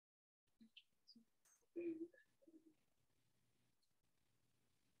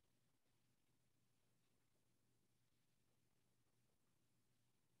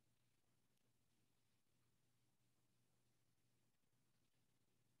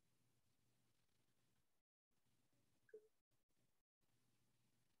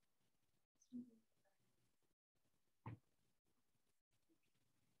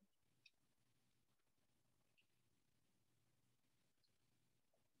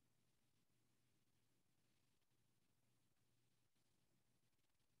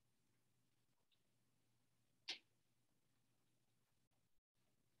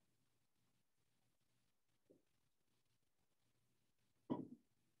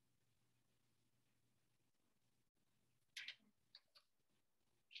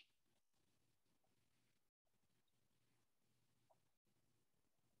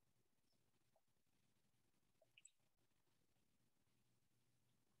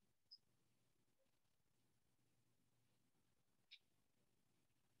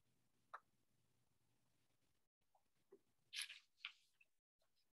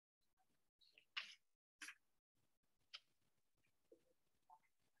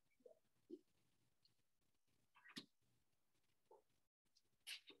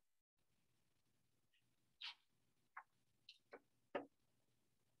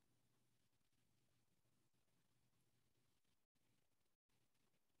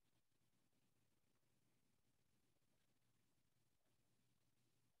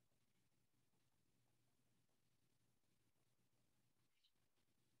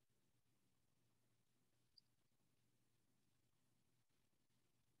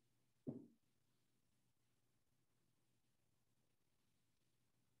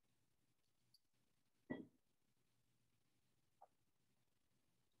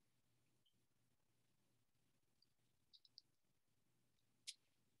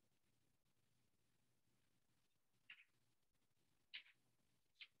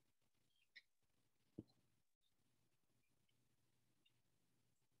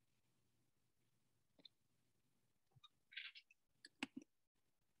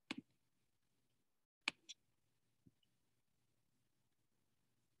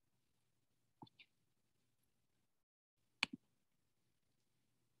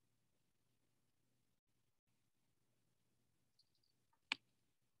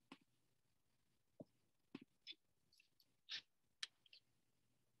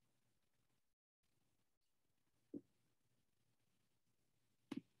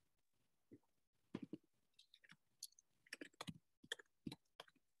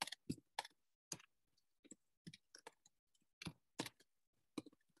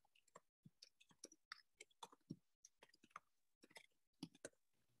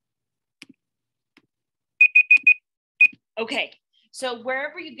 Okay, so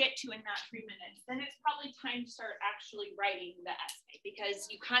wherever you get to in that 3 minutes, then it's probably time to start actually writing the essay, because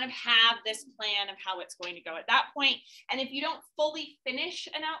you kind of have this plan of how it's going to go at that point. And if you don't fully finish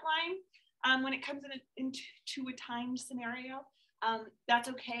an outline, when it comes into a timed scenario, that's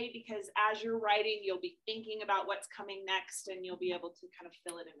okay, because as you're writing, you'll be thinking about what's coming next, and you'll be able to kind of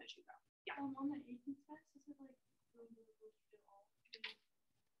fill it in as you go. Yeah. On the AP test, is it like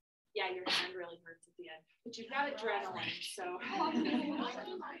Yeah, your hand really hurts at the end, but you've got adrenaline, so.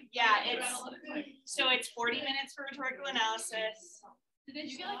 Yeah, it's 40 minutes for rhetorical analysis. Did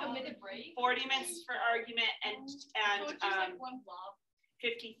you get like a minute break? 40 minutes for argument and So it's just like one block.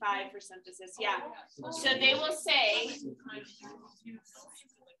 55 for synthesis. Yeah. So they will say,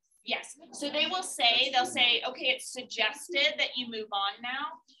 yes. So they'll say, okay, it's suggested that you move on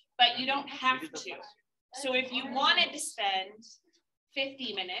now, but you don't have to. So if you wanted to spend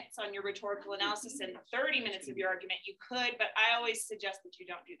 50 minutes on your rhetorical analysis and 30 minutes of your argument, you could, but I always suggest that you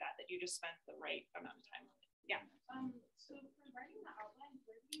don't do that you just spend the right amount of time. Yeah. So for writing the outline,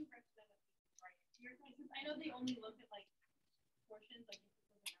 where do you recommend that write? Because I know they only look at like portions, like it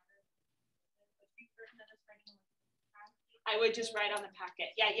doesn't matter. But you recommend us writing like I would just write on the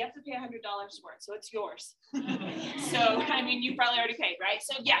packet. Yeah, you have to pay $100 for it, so it's yours. So, I mean, you probably already paid, right?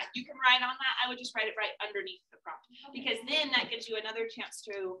 So yeah, you can write on that. I would just write it right underneath the prompt, because then that gives you another chance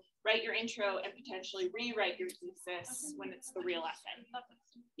to write your intro and potentially rewrite your thesis when it's the real essay.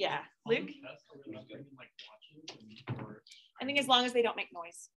 Yeah, Luke? I think as long as they don't make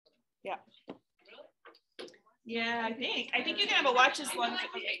noise. Yeah. Yeah, I think you can have a watch as long as it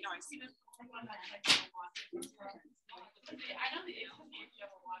doesn't make noise.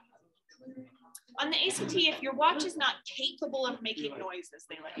 On the ACT, if your watch is not capable of making noises,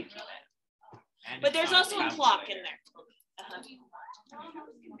 they let you do it. But there's also a clock in there.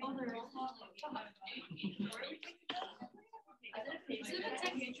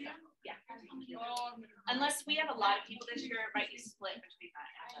 Yeah. Unless we have a lot of people this year, it might be split between that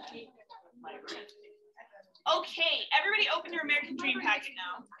and the library. Okay, everybody open your American Dream packet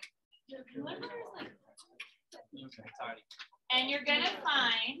now. And you're gonna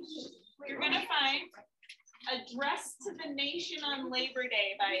find Address to the Nation on Labor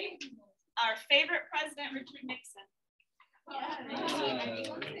Day by our favorite president, Richard Nixon.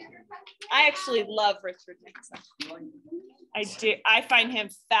 I actually love Richard Nixon. I do. I find him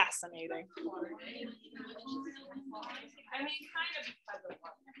fascinating. I mean, kind of because of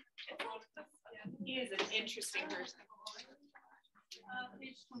what he is an interesting person.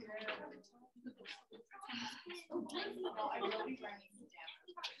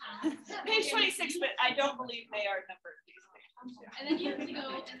 Page 26, but I don't believe they are numbered. And then you have to go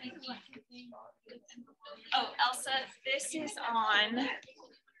and make a Oh, Elsa, this is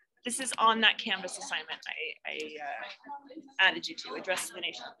on that Canvas assignment I added you to, Address to the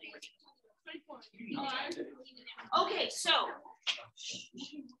Nation. Okay, so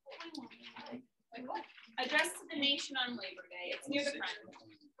Address to the Nation on Labor Day. It's near the front.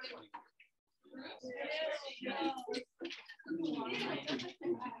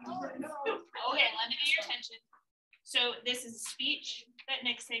 Okay, let me get your attention. So this is a speech that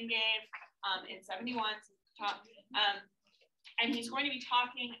Nixon gave in 71, and he's going to be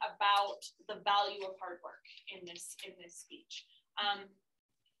talking about the value of hard work in this speech.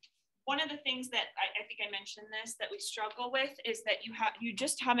 One of the things that I think I mentioned this that we struggle with is that you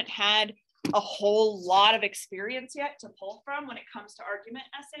just haven't had a whole lot of experience yet to pull from when it comes to argument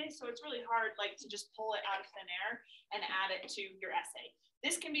essays. So it's really hard to just pull it out of thin air and add it to your essay.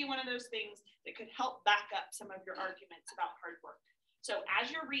 This can be one of those things that could help back up some of your arguments about hard work. So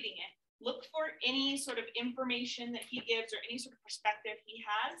as you're reading it, look for any sort of information that he gives or any sort of perspective he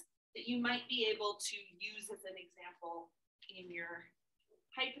has that you might be able to use as an example in your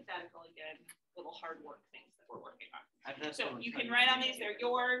hypothetical, again, little hard work things that we're working on. So you can write on these, they're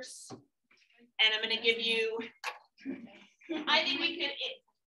yours. And I'm going to give you, I think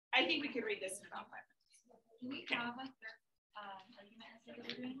we could read this in about 5 minutes. Do we have a third argument essay that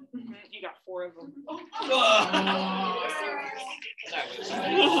we're doing? You got 4 of them.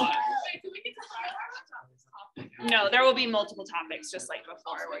 No, there will be multiple topics just like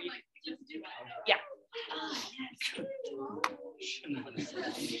before where you, yeah.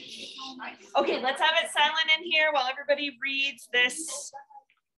 Okay, let's have it silent in here while everybody reads this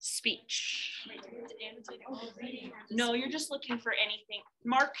speech. No, you're just looking for anything.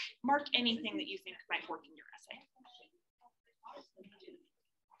 Mark anything that you think might work in your essay.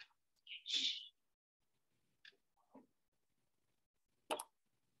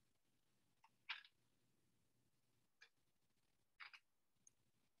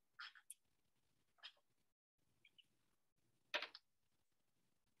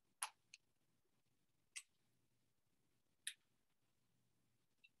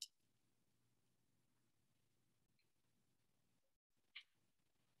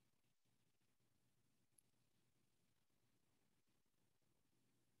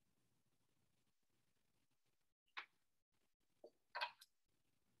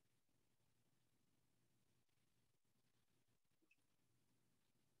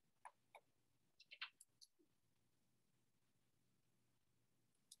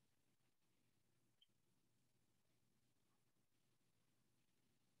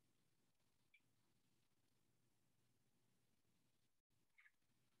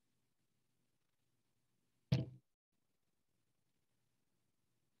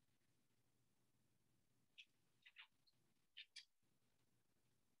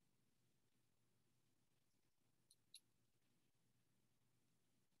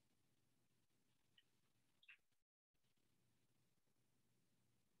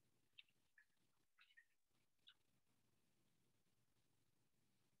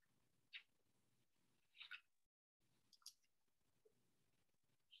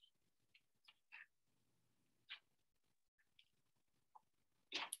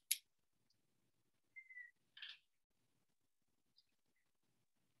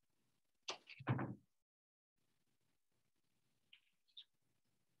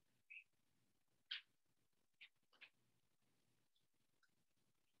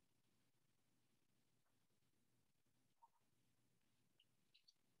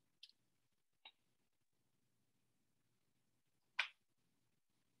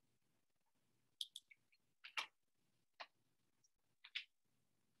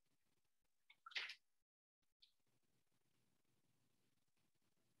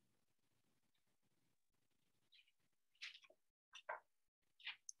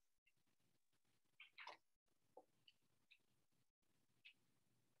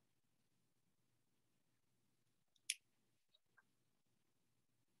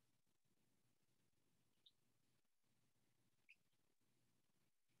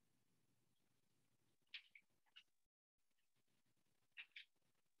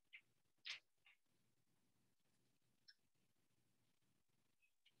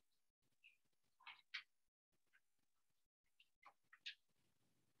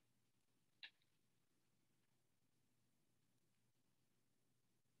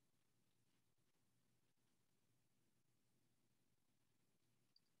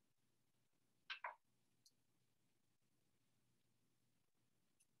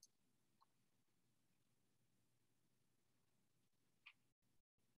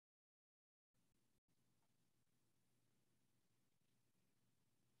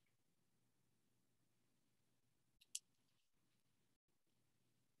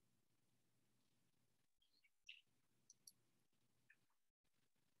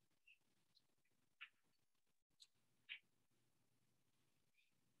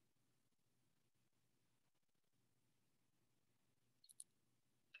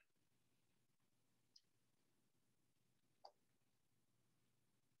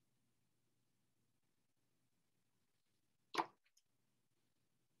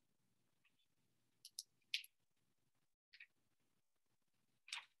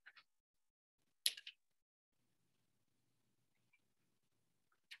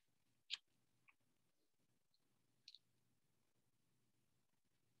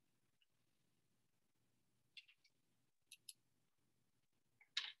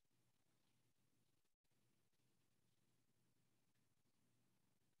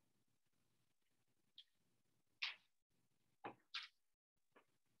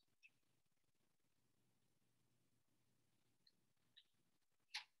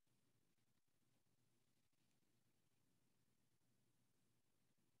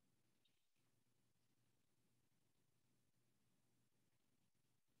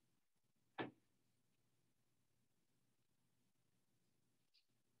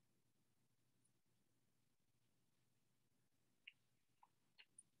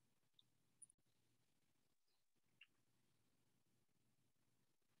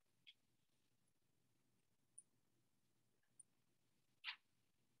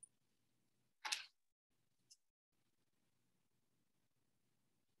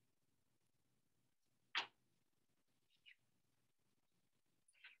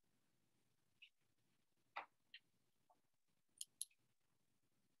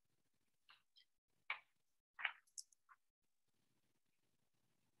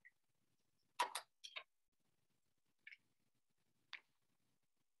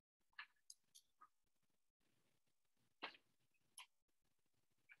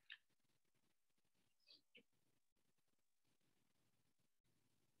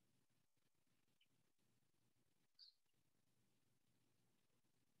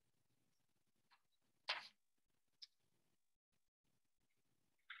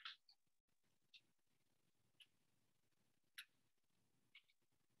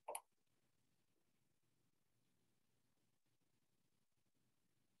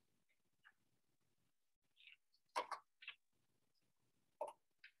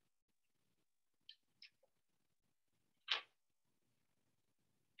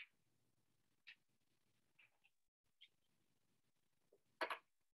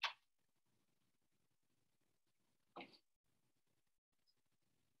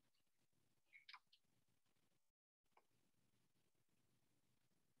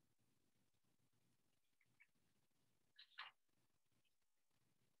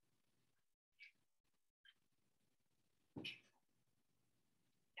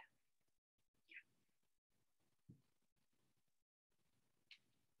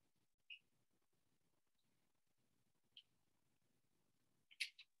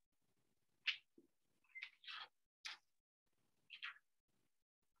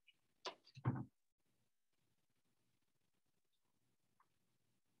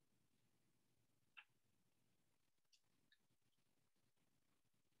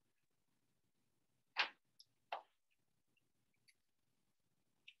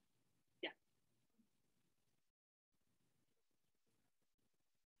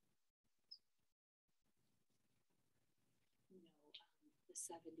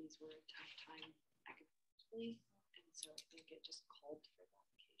 70s were a tough time economically, and so I think it just called for that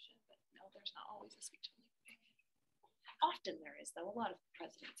occasion. But no, there's not always a speech on Labor Day. Often there is, though. A lot of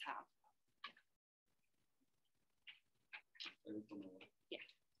presidents have. Yeah.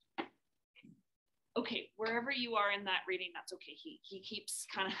 Okay, wherever you are in that reading, that's okay. He keeps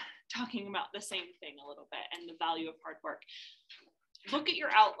kind of talking about the same thing a little bit and the value of hard work. Look at your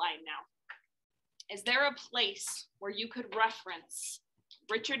outline now. Is there a place where you could reference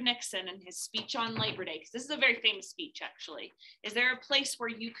Richard Nixon and his speech on Labor Day? Because this is a very famous speech, actually. Is there a place where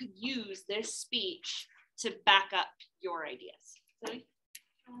you could use this speech to back up your ideas? Zoe?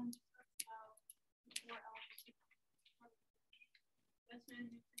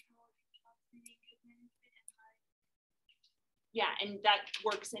 Yeah, and that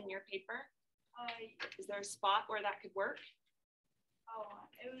works in your paper? Is there a spot where that could work?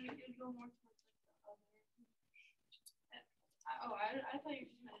 It would go more towards like the other. I thought you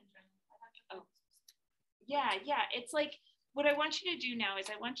just meant in general. Yeah. It's like, what I want you to do now is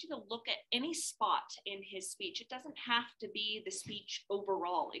I want you to look at any spot in his speech. It doesn't have to be the speech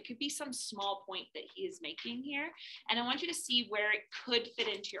overall. It could be some small point that he is making here. And I want you to see where it could fit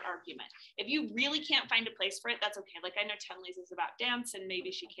into your argument. If you really can't find a place for it, that's okay. Like I know Tenley's is about dance and maybe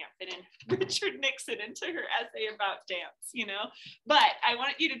she can't fit in Richard Nixon into her essay about dance, you know? But I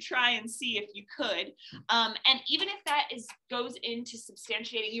want you to try and see if you could. And even if that goes into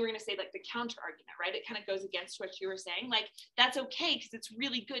substantiating, you were gonna say like the counter argument, right? It kind of goes against what you were saying. Like, that's okay, because it's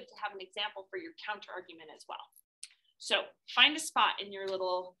really good to have an example for your counter argument as well. So find a spot in your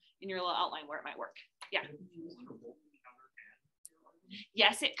little outline where it might work. Yeah.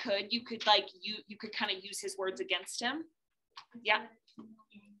 Yes, it could. You could you could kind of use his words against him. Yeah.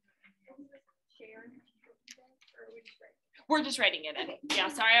 We're just writing it in. Yeah,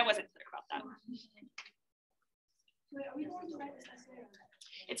 sorry, I wasn't clear about that.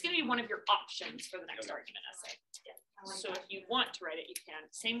 It's going to be one of your options for the next argument essay. So if you want to write it, you can.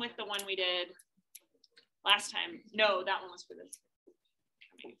 Same with the one we did last time. No, that one was for this.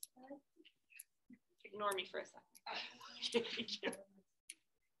 Ignore me for a second. Thank you.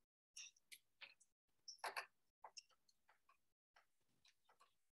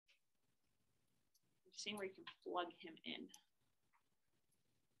 Seeing where you can plug him in.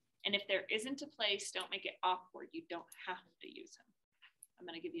 And if there isn't a place, don't make it awkward. You don't have to use him. I'm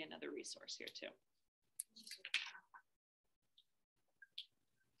going to give you another resource here too.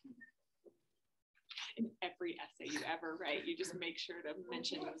 In every essay you ever write, you just make sure to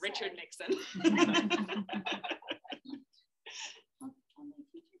mention Richard Nixon.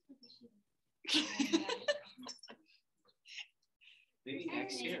 Maybe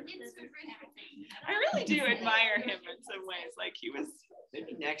next year. I really do admire him in some ways. Like he was.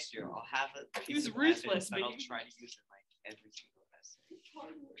 Maybe next year I'll have it. He was ruthless, but but I'll try to use it like every single essay.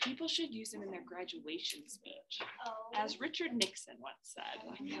 People should use him in their graduation speech. As Richard Nixon once said.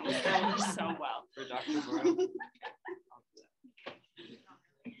 Like, that would go so well. For Dr. Burrow.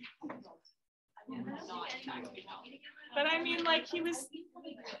 But I mean, like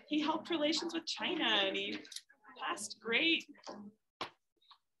he helped relations with China and he passed great.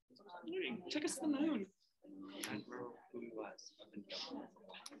 He took us to the moon. I remember who he was.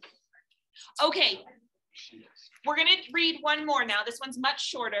 Okay, we're gonna read one more now. This one's much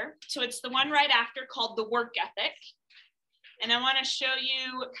shorter. So it's the one right after called The Work Ethic. And I wanna show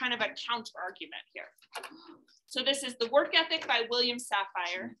you kind of a counter argument here. So this is The Work Ethic by William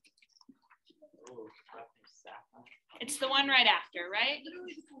Safire. It's the one right after, right?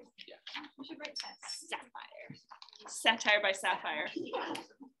 Safire. Satire by Safire.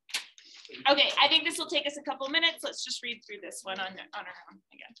 Okay, I think this will take us a couple minutes. Let's just read through this one on our own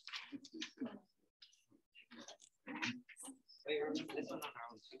again. Wait, remember this one on our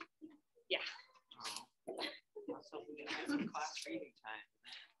own too? Yeah. So we can have some class reading time.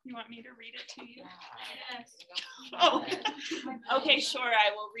 You want me to read it to you? Yes. Oh, okay, sure.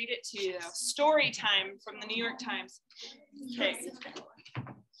 I will read it to you. Story time from the New York Times. Okay.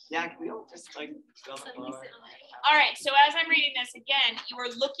 Yeah, can we all just like go on the floor? All right, so as I'm reading this again, you are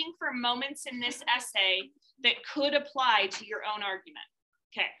looking for moments in this essay that could apply to your own argument.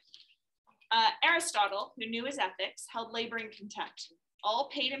 Okay. Aristotle, who knew his ethics, held labor in contempt. All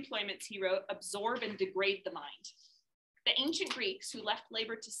paid employments, he wrote, absorb and degrade the mind. The ancient Greeks, who left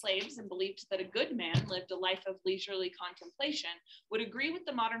labor to slaves and believed that a good man lived a life of leisurely contemplation, would agree with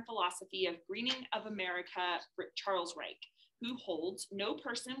the modern philosophy of Greening of America, Charles Reich, who holds no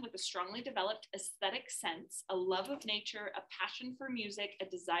person with a strongly developed aesthetic sense, a love of nature, a passion for music, a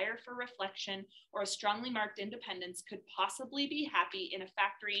desire for reflection, or a strongly marked independence could possibly be happy in a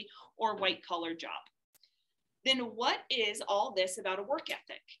factory or white-collar job. Then what is all this about a work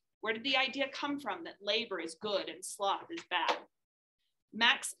ethic? Where did the idea come from that labor is good and sloth is bad?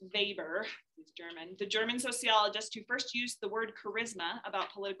 Max Weber, who's German, the German sociologist who first used the word charisma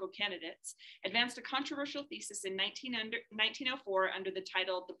about political candidates, advanced a controversial thesis in 1904 under the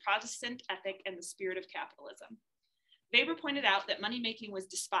title The Protestant Ethic and the Spirit of Capitalism. Weber pointed out that money making was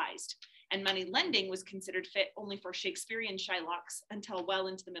despised, and money lending was considered fit only for Shakespearean Shylocks until well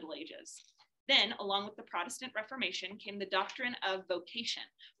into the Middle Ages. Then, along with the Protestant Reformation, came the doctrine of vocation,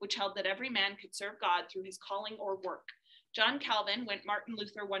 which held that every man could serve God through his calling or work. John Calvin went Martin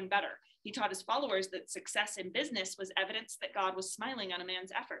Luther one better. He taught his followers that success in business was evidence that God was smiling on a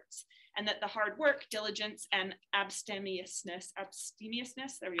man's efforts, and that the hard work, diligence, and abstemiousness,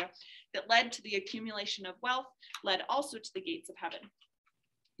 there we go, that led to the accumulation of wealth led also to the gates of heaven.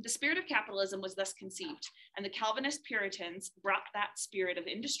 The spirit of capitalism was thus conceived, and the Calvinist Puritans brought that spirit of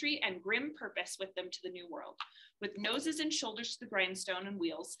industry and grim purpose with them to the New World. With noses and shoulders to the grindstone and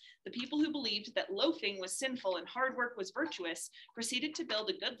wheels, the people who believed that loafing was sinful and hard work was virtuous proceeded to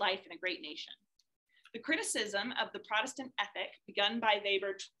build a good life and a great nation. The criticism of the Protestant ethic, begun by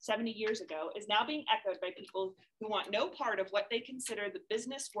Weber 70 years ago, is now being echoed by people who want no part of what they consider the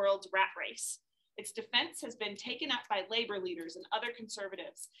business world's rat race. Its defense has been taken up by labor leaders and other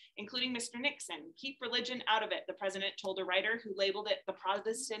conservatives, including Mr. Nixon. Keep religion out of it, the president told a writer who labeled it the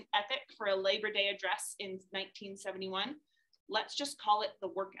Protestant ethic for a Labor Day address in 1971. Let's just call it the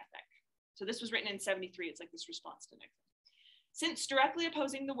work ethic. So this was written in 73. It's like this response to Nixon. Since directly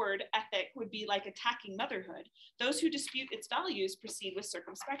opposing the word ethic would be like attacking motherhood, those who dispute its values proceed with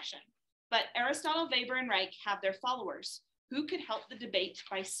circumspection. But Aristotle, Weber, and Reich have their followers, who could help the debate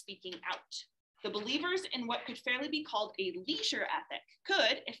by speaking out. The believers in what could fairly be called a leisure ethic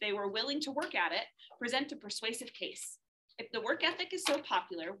could, if they were willing to work at it, present a persuasive case. If the work ethic is so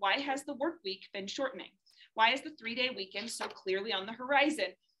popular, why has the work week been shortening? Why is the 3-day weekend so clearly on the horizon?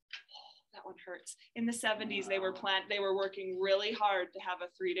 Oh, that one hurts. In the 70s, they were working really hard to have a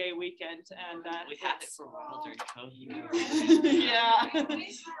 3-day weekend, and we had it for a while during COVID. Yeah.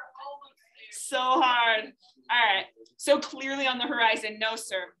 So hard. All right. So clearly on the horizon. No,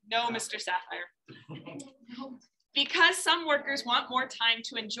 sir. No, Mr. Sapphire. Because some workers want more time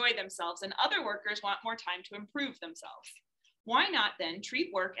to enjoy themselves and other workers want more time to improve themselves. Why not then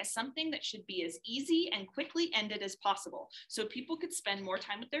treat work as something that should be as easy and quickly ended as possible so people could spend more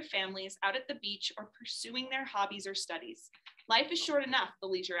time with their families, out at the beach, or pursuing their hobbies or studies? Life is short enough, the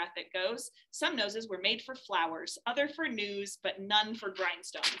leisure ethic goes. Some noses were made for flowers, other for news, but none for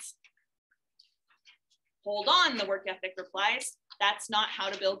grindstones. Hold on, the work ethic replies. That's not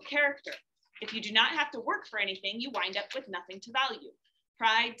how to build character. If you do not have to work for anything, you wind up with nothing to value.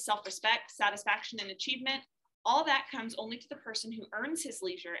 Pride, self-respect, satisfaction, and achievement, all that comes only to the person who earns his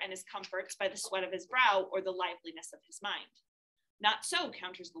leisure and his comforts by the sweat of his brow or the liveliness of his mind. Not so,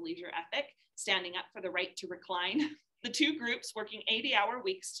 counters the leisure ethic, standing up for the right to recline. The two groups working 80-hour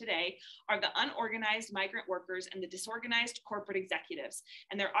weeks today are the unorganized migrant workers and the disorganized corporate executives,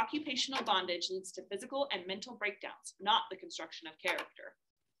 and their occupational bondage leads to physical and mental breakdowns, not the construction of character.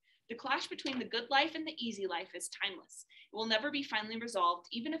 The clash between the good life and the easy life is timeless. It will never be finally resolved,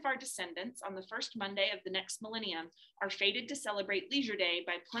 even if our descendants on the first Monday of the next millennium are fated to celebrate Leisure Day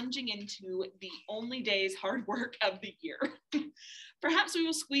by plunging into the only day's hard work of the year. Perhaps we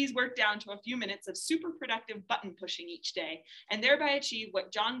will squeeze work down to a few minutes of super productive button pushing each day and thereby achieve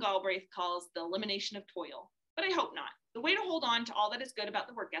what John Galbraith calls the elimination of toil. But I hope not. The way to hold on to all that is good about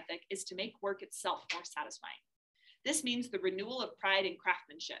the work ethic is to make work itself more satisfying. This means the renewal of pride and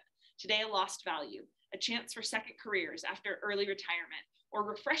craftsmanship. Today, a lost value, a chance for second careers after early retirement, or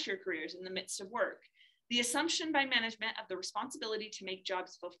refresher careers in the midst of work. The assumption by management of the responsibility to make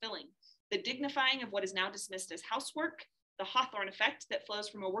jobs fulfilling, the dignifying of what is now dismissed as housework, the Hawthorne effect that flows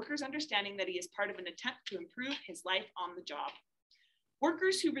from a worker's understanding that he is part of an attempt to improve his life on the job.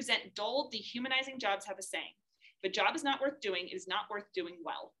 Workers who resent dull, dehumanizing jobs have a saying, if a job is not worth doing, it is not worth doing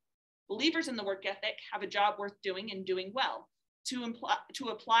well. Believers in the work ethic have a job worth doing and doing well. To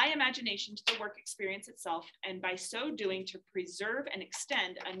apply imagination to the work experience itself, and by so doing to preserve and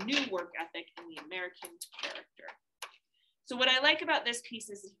extend a new work ethic in the American character. So what I like about this piece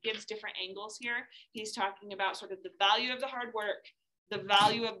is he gives different angles here. He's talking about sort of the value of the hard work, the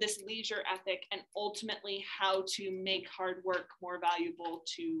value of this leisure ethic, and ultimately how to make hard work more valuable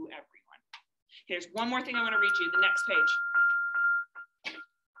to everyone. Here's one more thing I want to read you, the next page.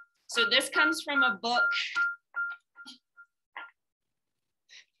 So this comes from a book.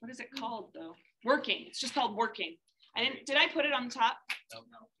 What is it called though? Working. It's just called Working. Did I put it on the top?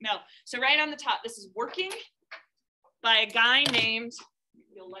 No. So right on the top, this is Working by a guy named,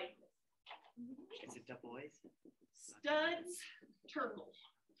 you'll like this. Is it Du Bois? Studs Turkle.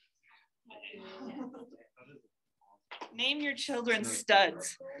 Name your children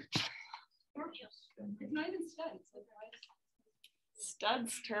Studs. It's not even studs.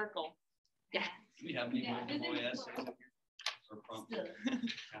 Studs Turkle. Yeah. Do we have any boy essays or prompt?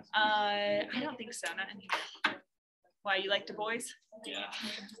 I don't think so. Not anymore. Why, you like the boys? Yeah.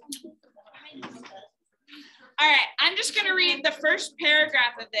 All right, I'm just going to read the first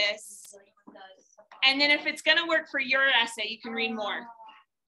paragraph of this. And then if it's going to work for your essay, you can read more.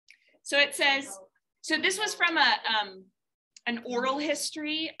 So it says, so this was from an oral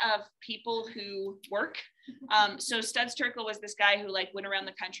history of people who work. So Studs Terkel was this guy who like went around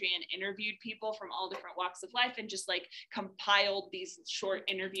the country and interviewed people from all different walks of life and just like compiled these short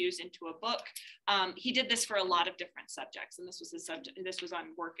interviews into a book. He did this for a lot of different subjects, and this was his subject. This was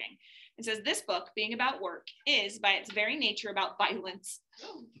on working. It says this book, being about work, is by its very nature about violence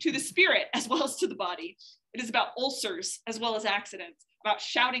to the spirit as well as to the body. It is about ulcers as well as accidents, about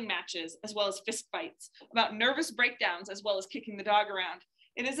shouting matches as well as fist fights, about nervous breakdowns as well as kicking the dog around.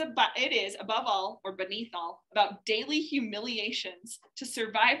 It is above all, or beneath all, about daily humiliations. To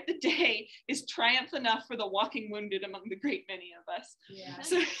survive the day is triumph enough for the walking wounded among the great many of us. Yeah.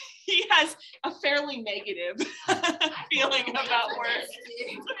 So he has a fairly negative feeling about work.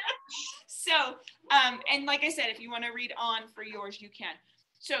 So, and like I said, if you want to read on for yours, you can.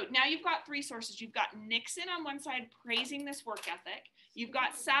 So now you've got three sources. You've got Nixon on one side praising this work ethic. You've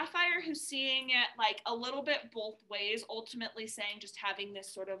got Sapphire who's seeing it like a little bit both ways, ultimately saying just having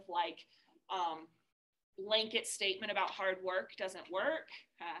this sort of like blanket statement about hard work doesn't work,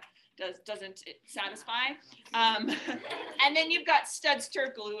 doesn't satisfy. And then you've got Studs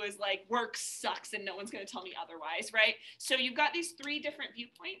Terkel who is like, work sucks and no one's going to tell me otherwise, right? So you've got these three different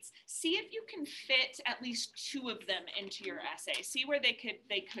viewpoints. See if you can fit at least two of them into your essay. See where they could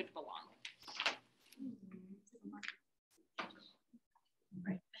belong.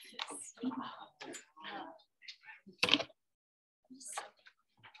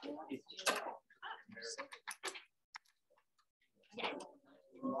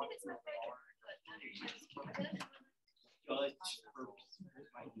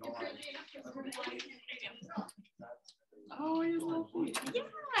 Oh, you're lovely. Yeah.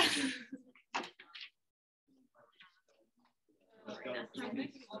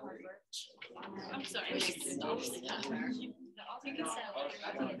 I'm sorry.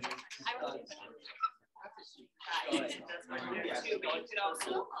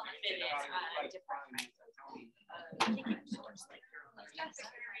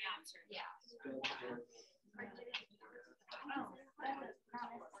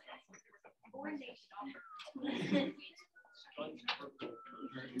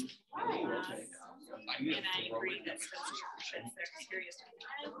 And I agree that they're serious and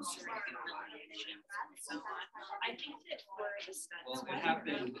so on. I think that for the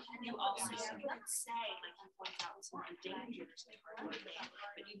studies, you also could say, like you point out some of the dangers of hard work,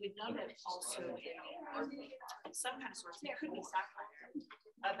 but you would know that also in some kind of source, it could be Sapphire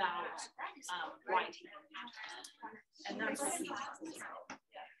about writing. And that's what he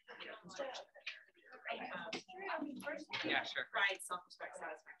yeah, sure. Pride, self-respect,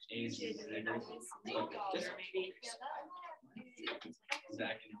 satisfaction. Maybe.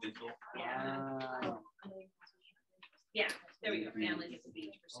 Zach and Vigil. Yeah, there we go. Family at the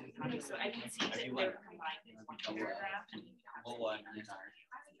beach, pursuing hobbies. So I can see that they're combined in one paragraph.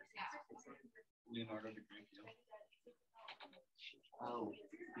 Leonardo DiCaprio. Oh.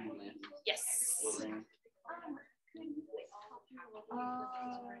 Yes.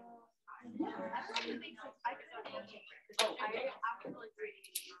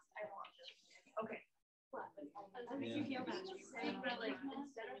 Okay.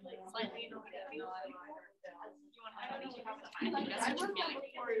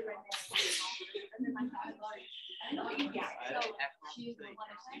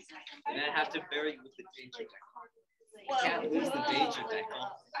 And I have to bury you with the danger deck. You can't lose the danger deck.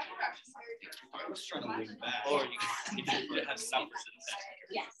 I was trying to lean back. Or you can have suffers in the back.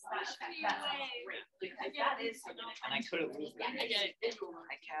 Yes. And I couldn't lose that. I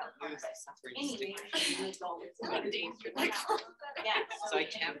can't lose the suffering stick. So I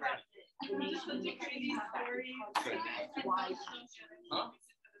can't run. Huh?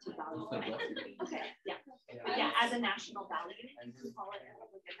 Okay. Yeah. But yeah, as a national value, we call it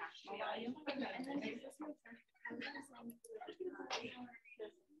like a national value. And then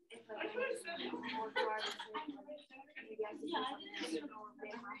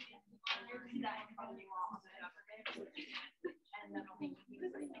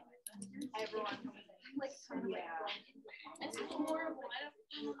everyone like it's horrible.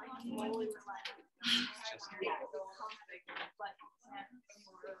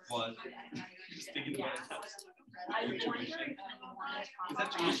 What? Just thinking about it. Is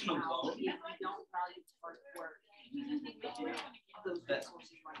that tuition alone? That,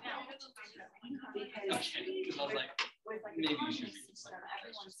 okay, because I was like, maybe you should read this.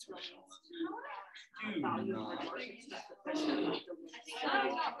 Do not.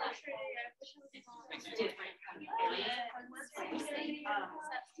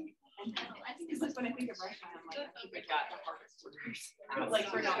 This is when I think of Russia, I'm like, We got the hardest workers.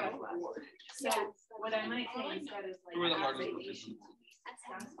 like we're not at war. So what I might say instead is like. Who are the hardest workers?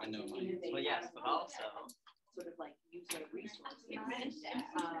 I know mine. Well, yes, but also. Sort of like use their resources. Yeah.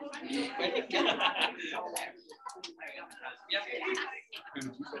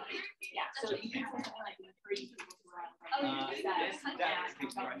 Yeah, so you can say something like the 3 people who are on. This definitely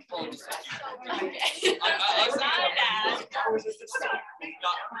speaks right. I was Not bad.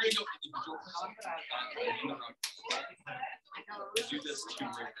 Do this 2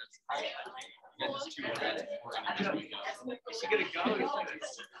 records. You got this 2 records. Is she gonna go?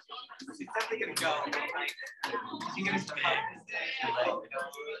 She's definitely gonna go. Like, is she gonna come?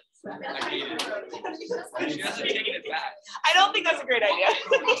 I hate it. She hasn't taken it back. I don't think that's a great idea.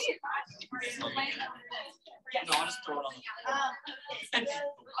 No, I'll just throw it on the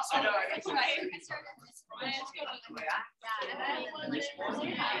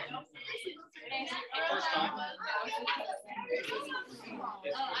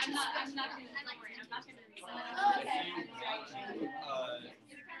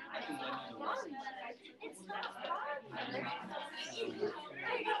I can lend you the rest.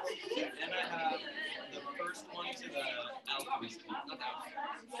 And I have the first one to the alchemist, not the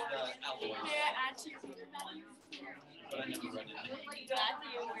alchemist, the alloy. But I never read it.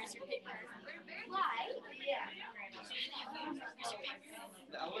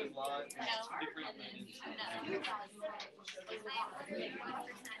 The alloy blood is 2 different linens.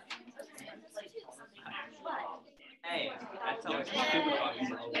 Hey, that's Yeah, always it's stupid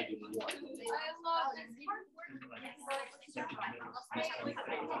copies of alloy do one.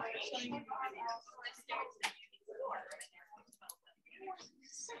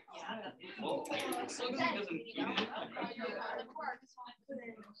 Well, so he doesn't eat it.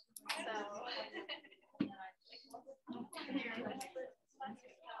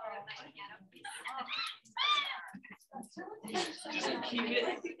 Just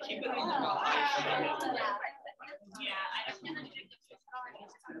keep it on the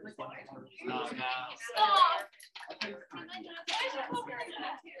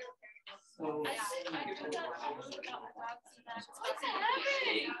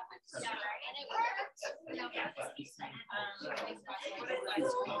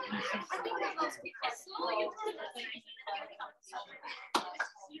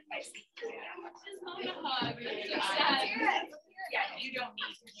Yeah, you don't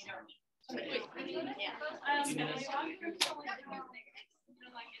need.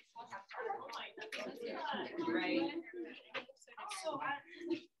 right.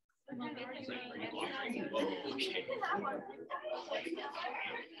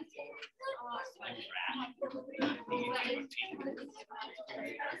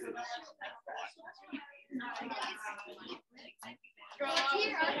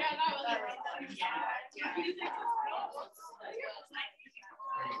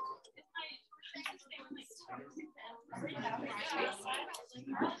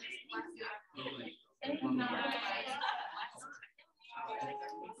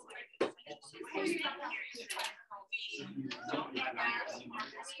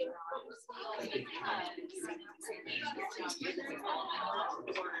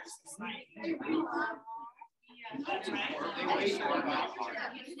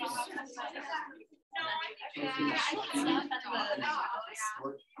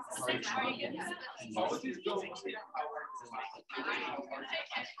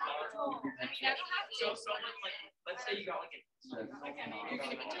 So someone like, let's say you got like Some of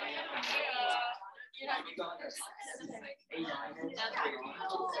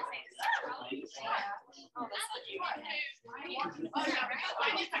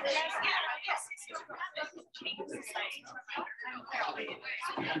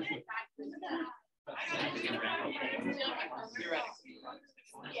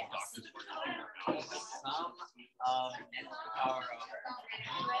our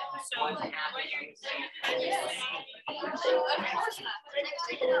So what you're saying is,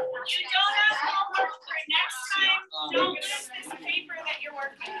 you don't have homework for next time. Don't use this paper that you're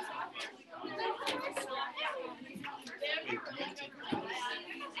working on.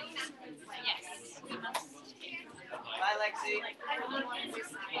 Yes. Bye, Lexi.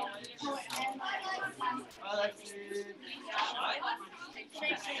 Bye, Lexi.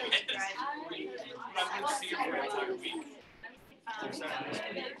 I'm gonna see you for an entire week.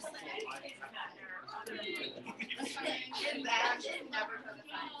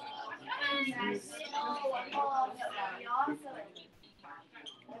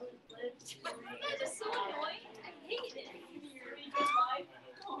 It's so annoying. I hate it.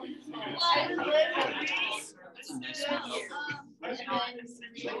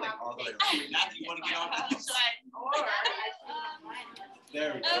 Matthew, you want to get on this?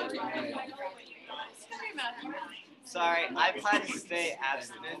 There we go. Sorry, I plan to stay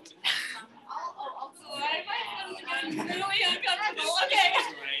abstinent. Really uncomfortable. Okay.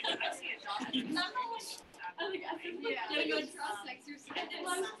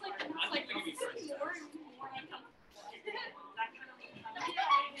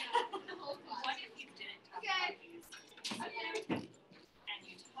 And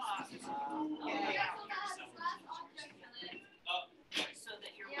you talk. So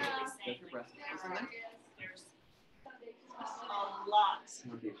that you're really saying there's a lot.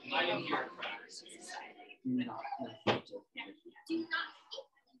 I didn't hear it first. And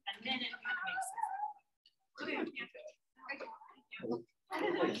then it kind of makes sense.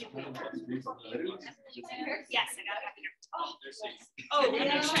 Yes, I got it back here. Oh, let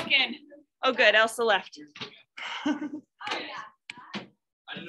me check in. Oh, good. Elsa left. Oh, yeah.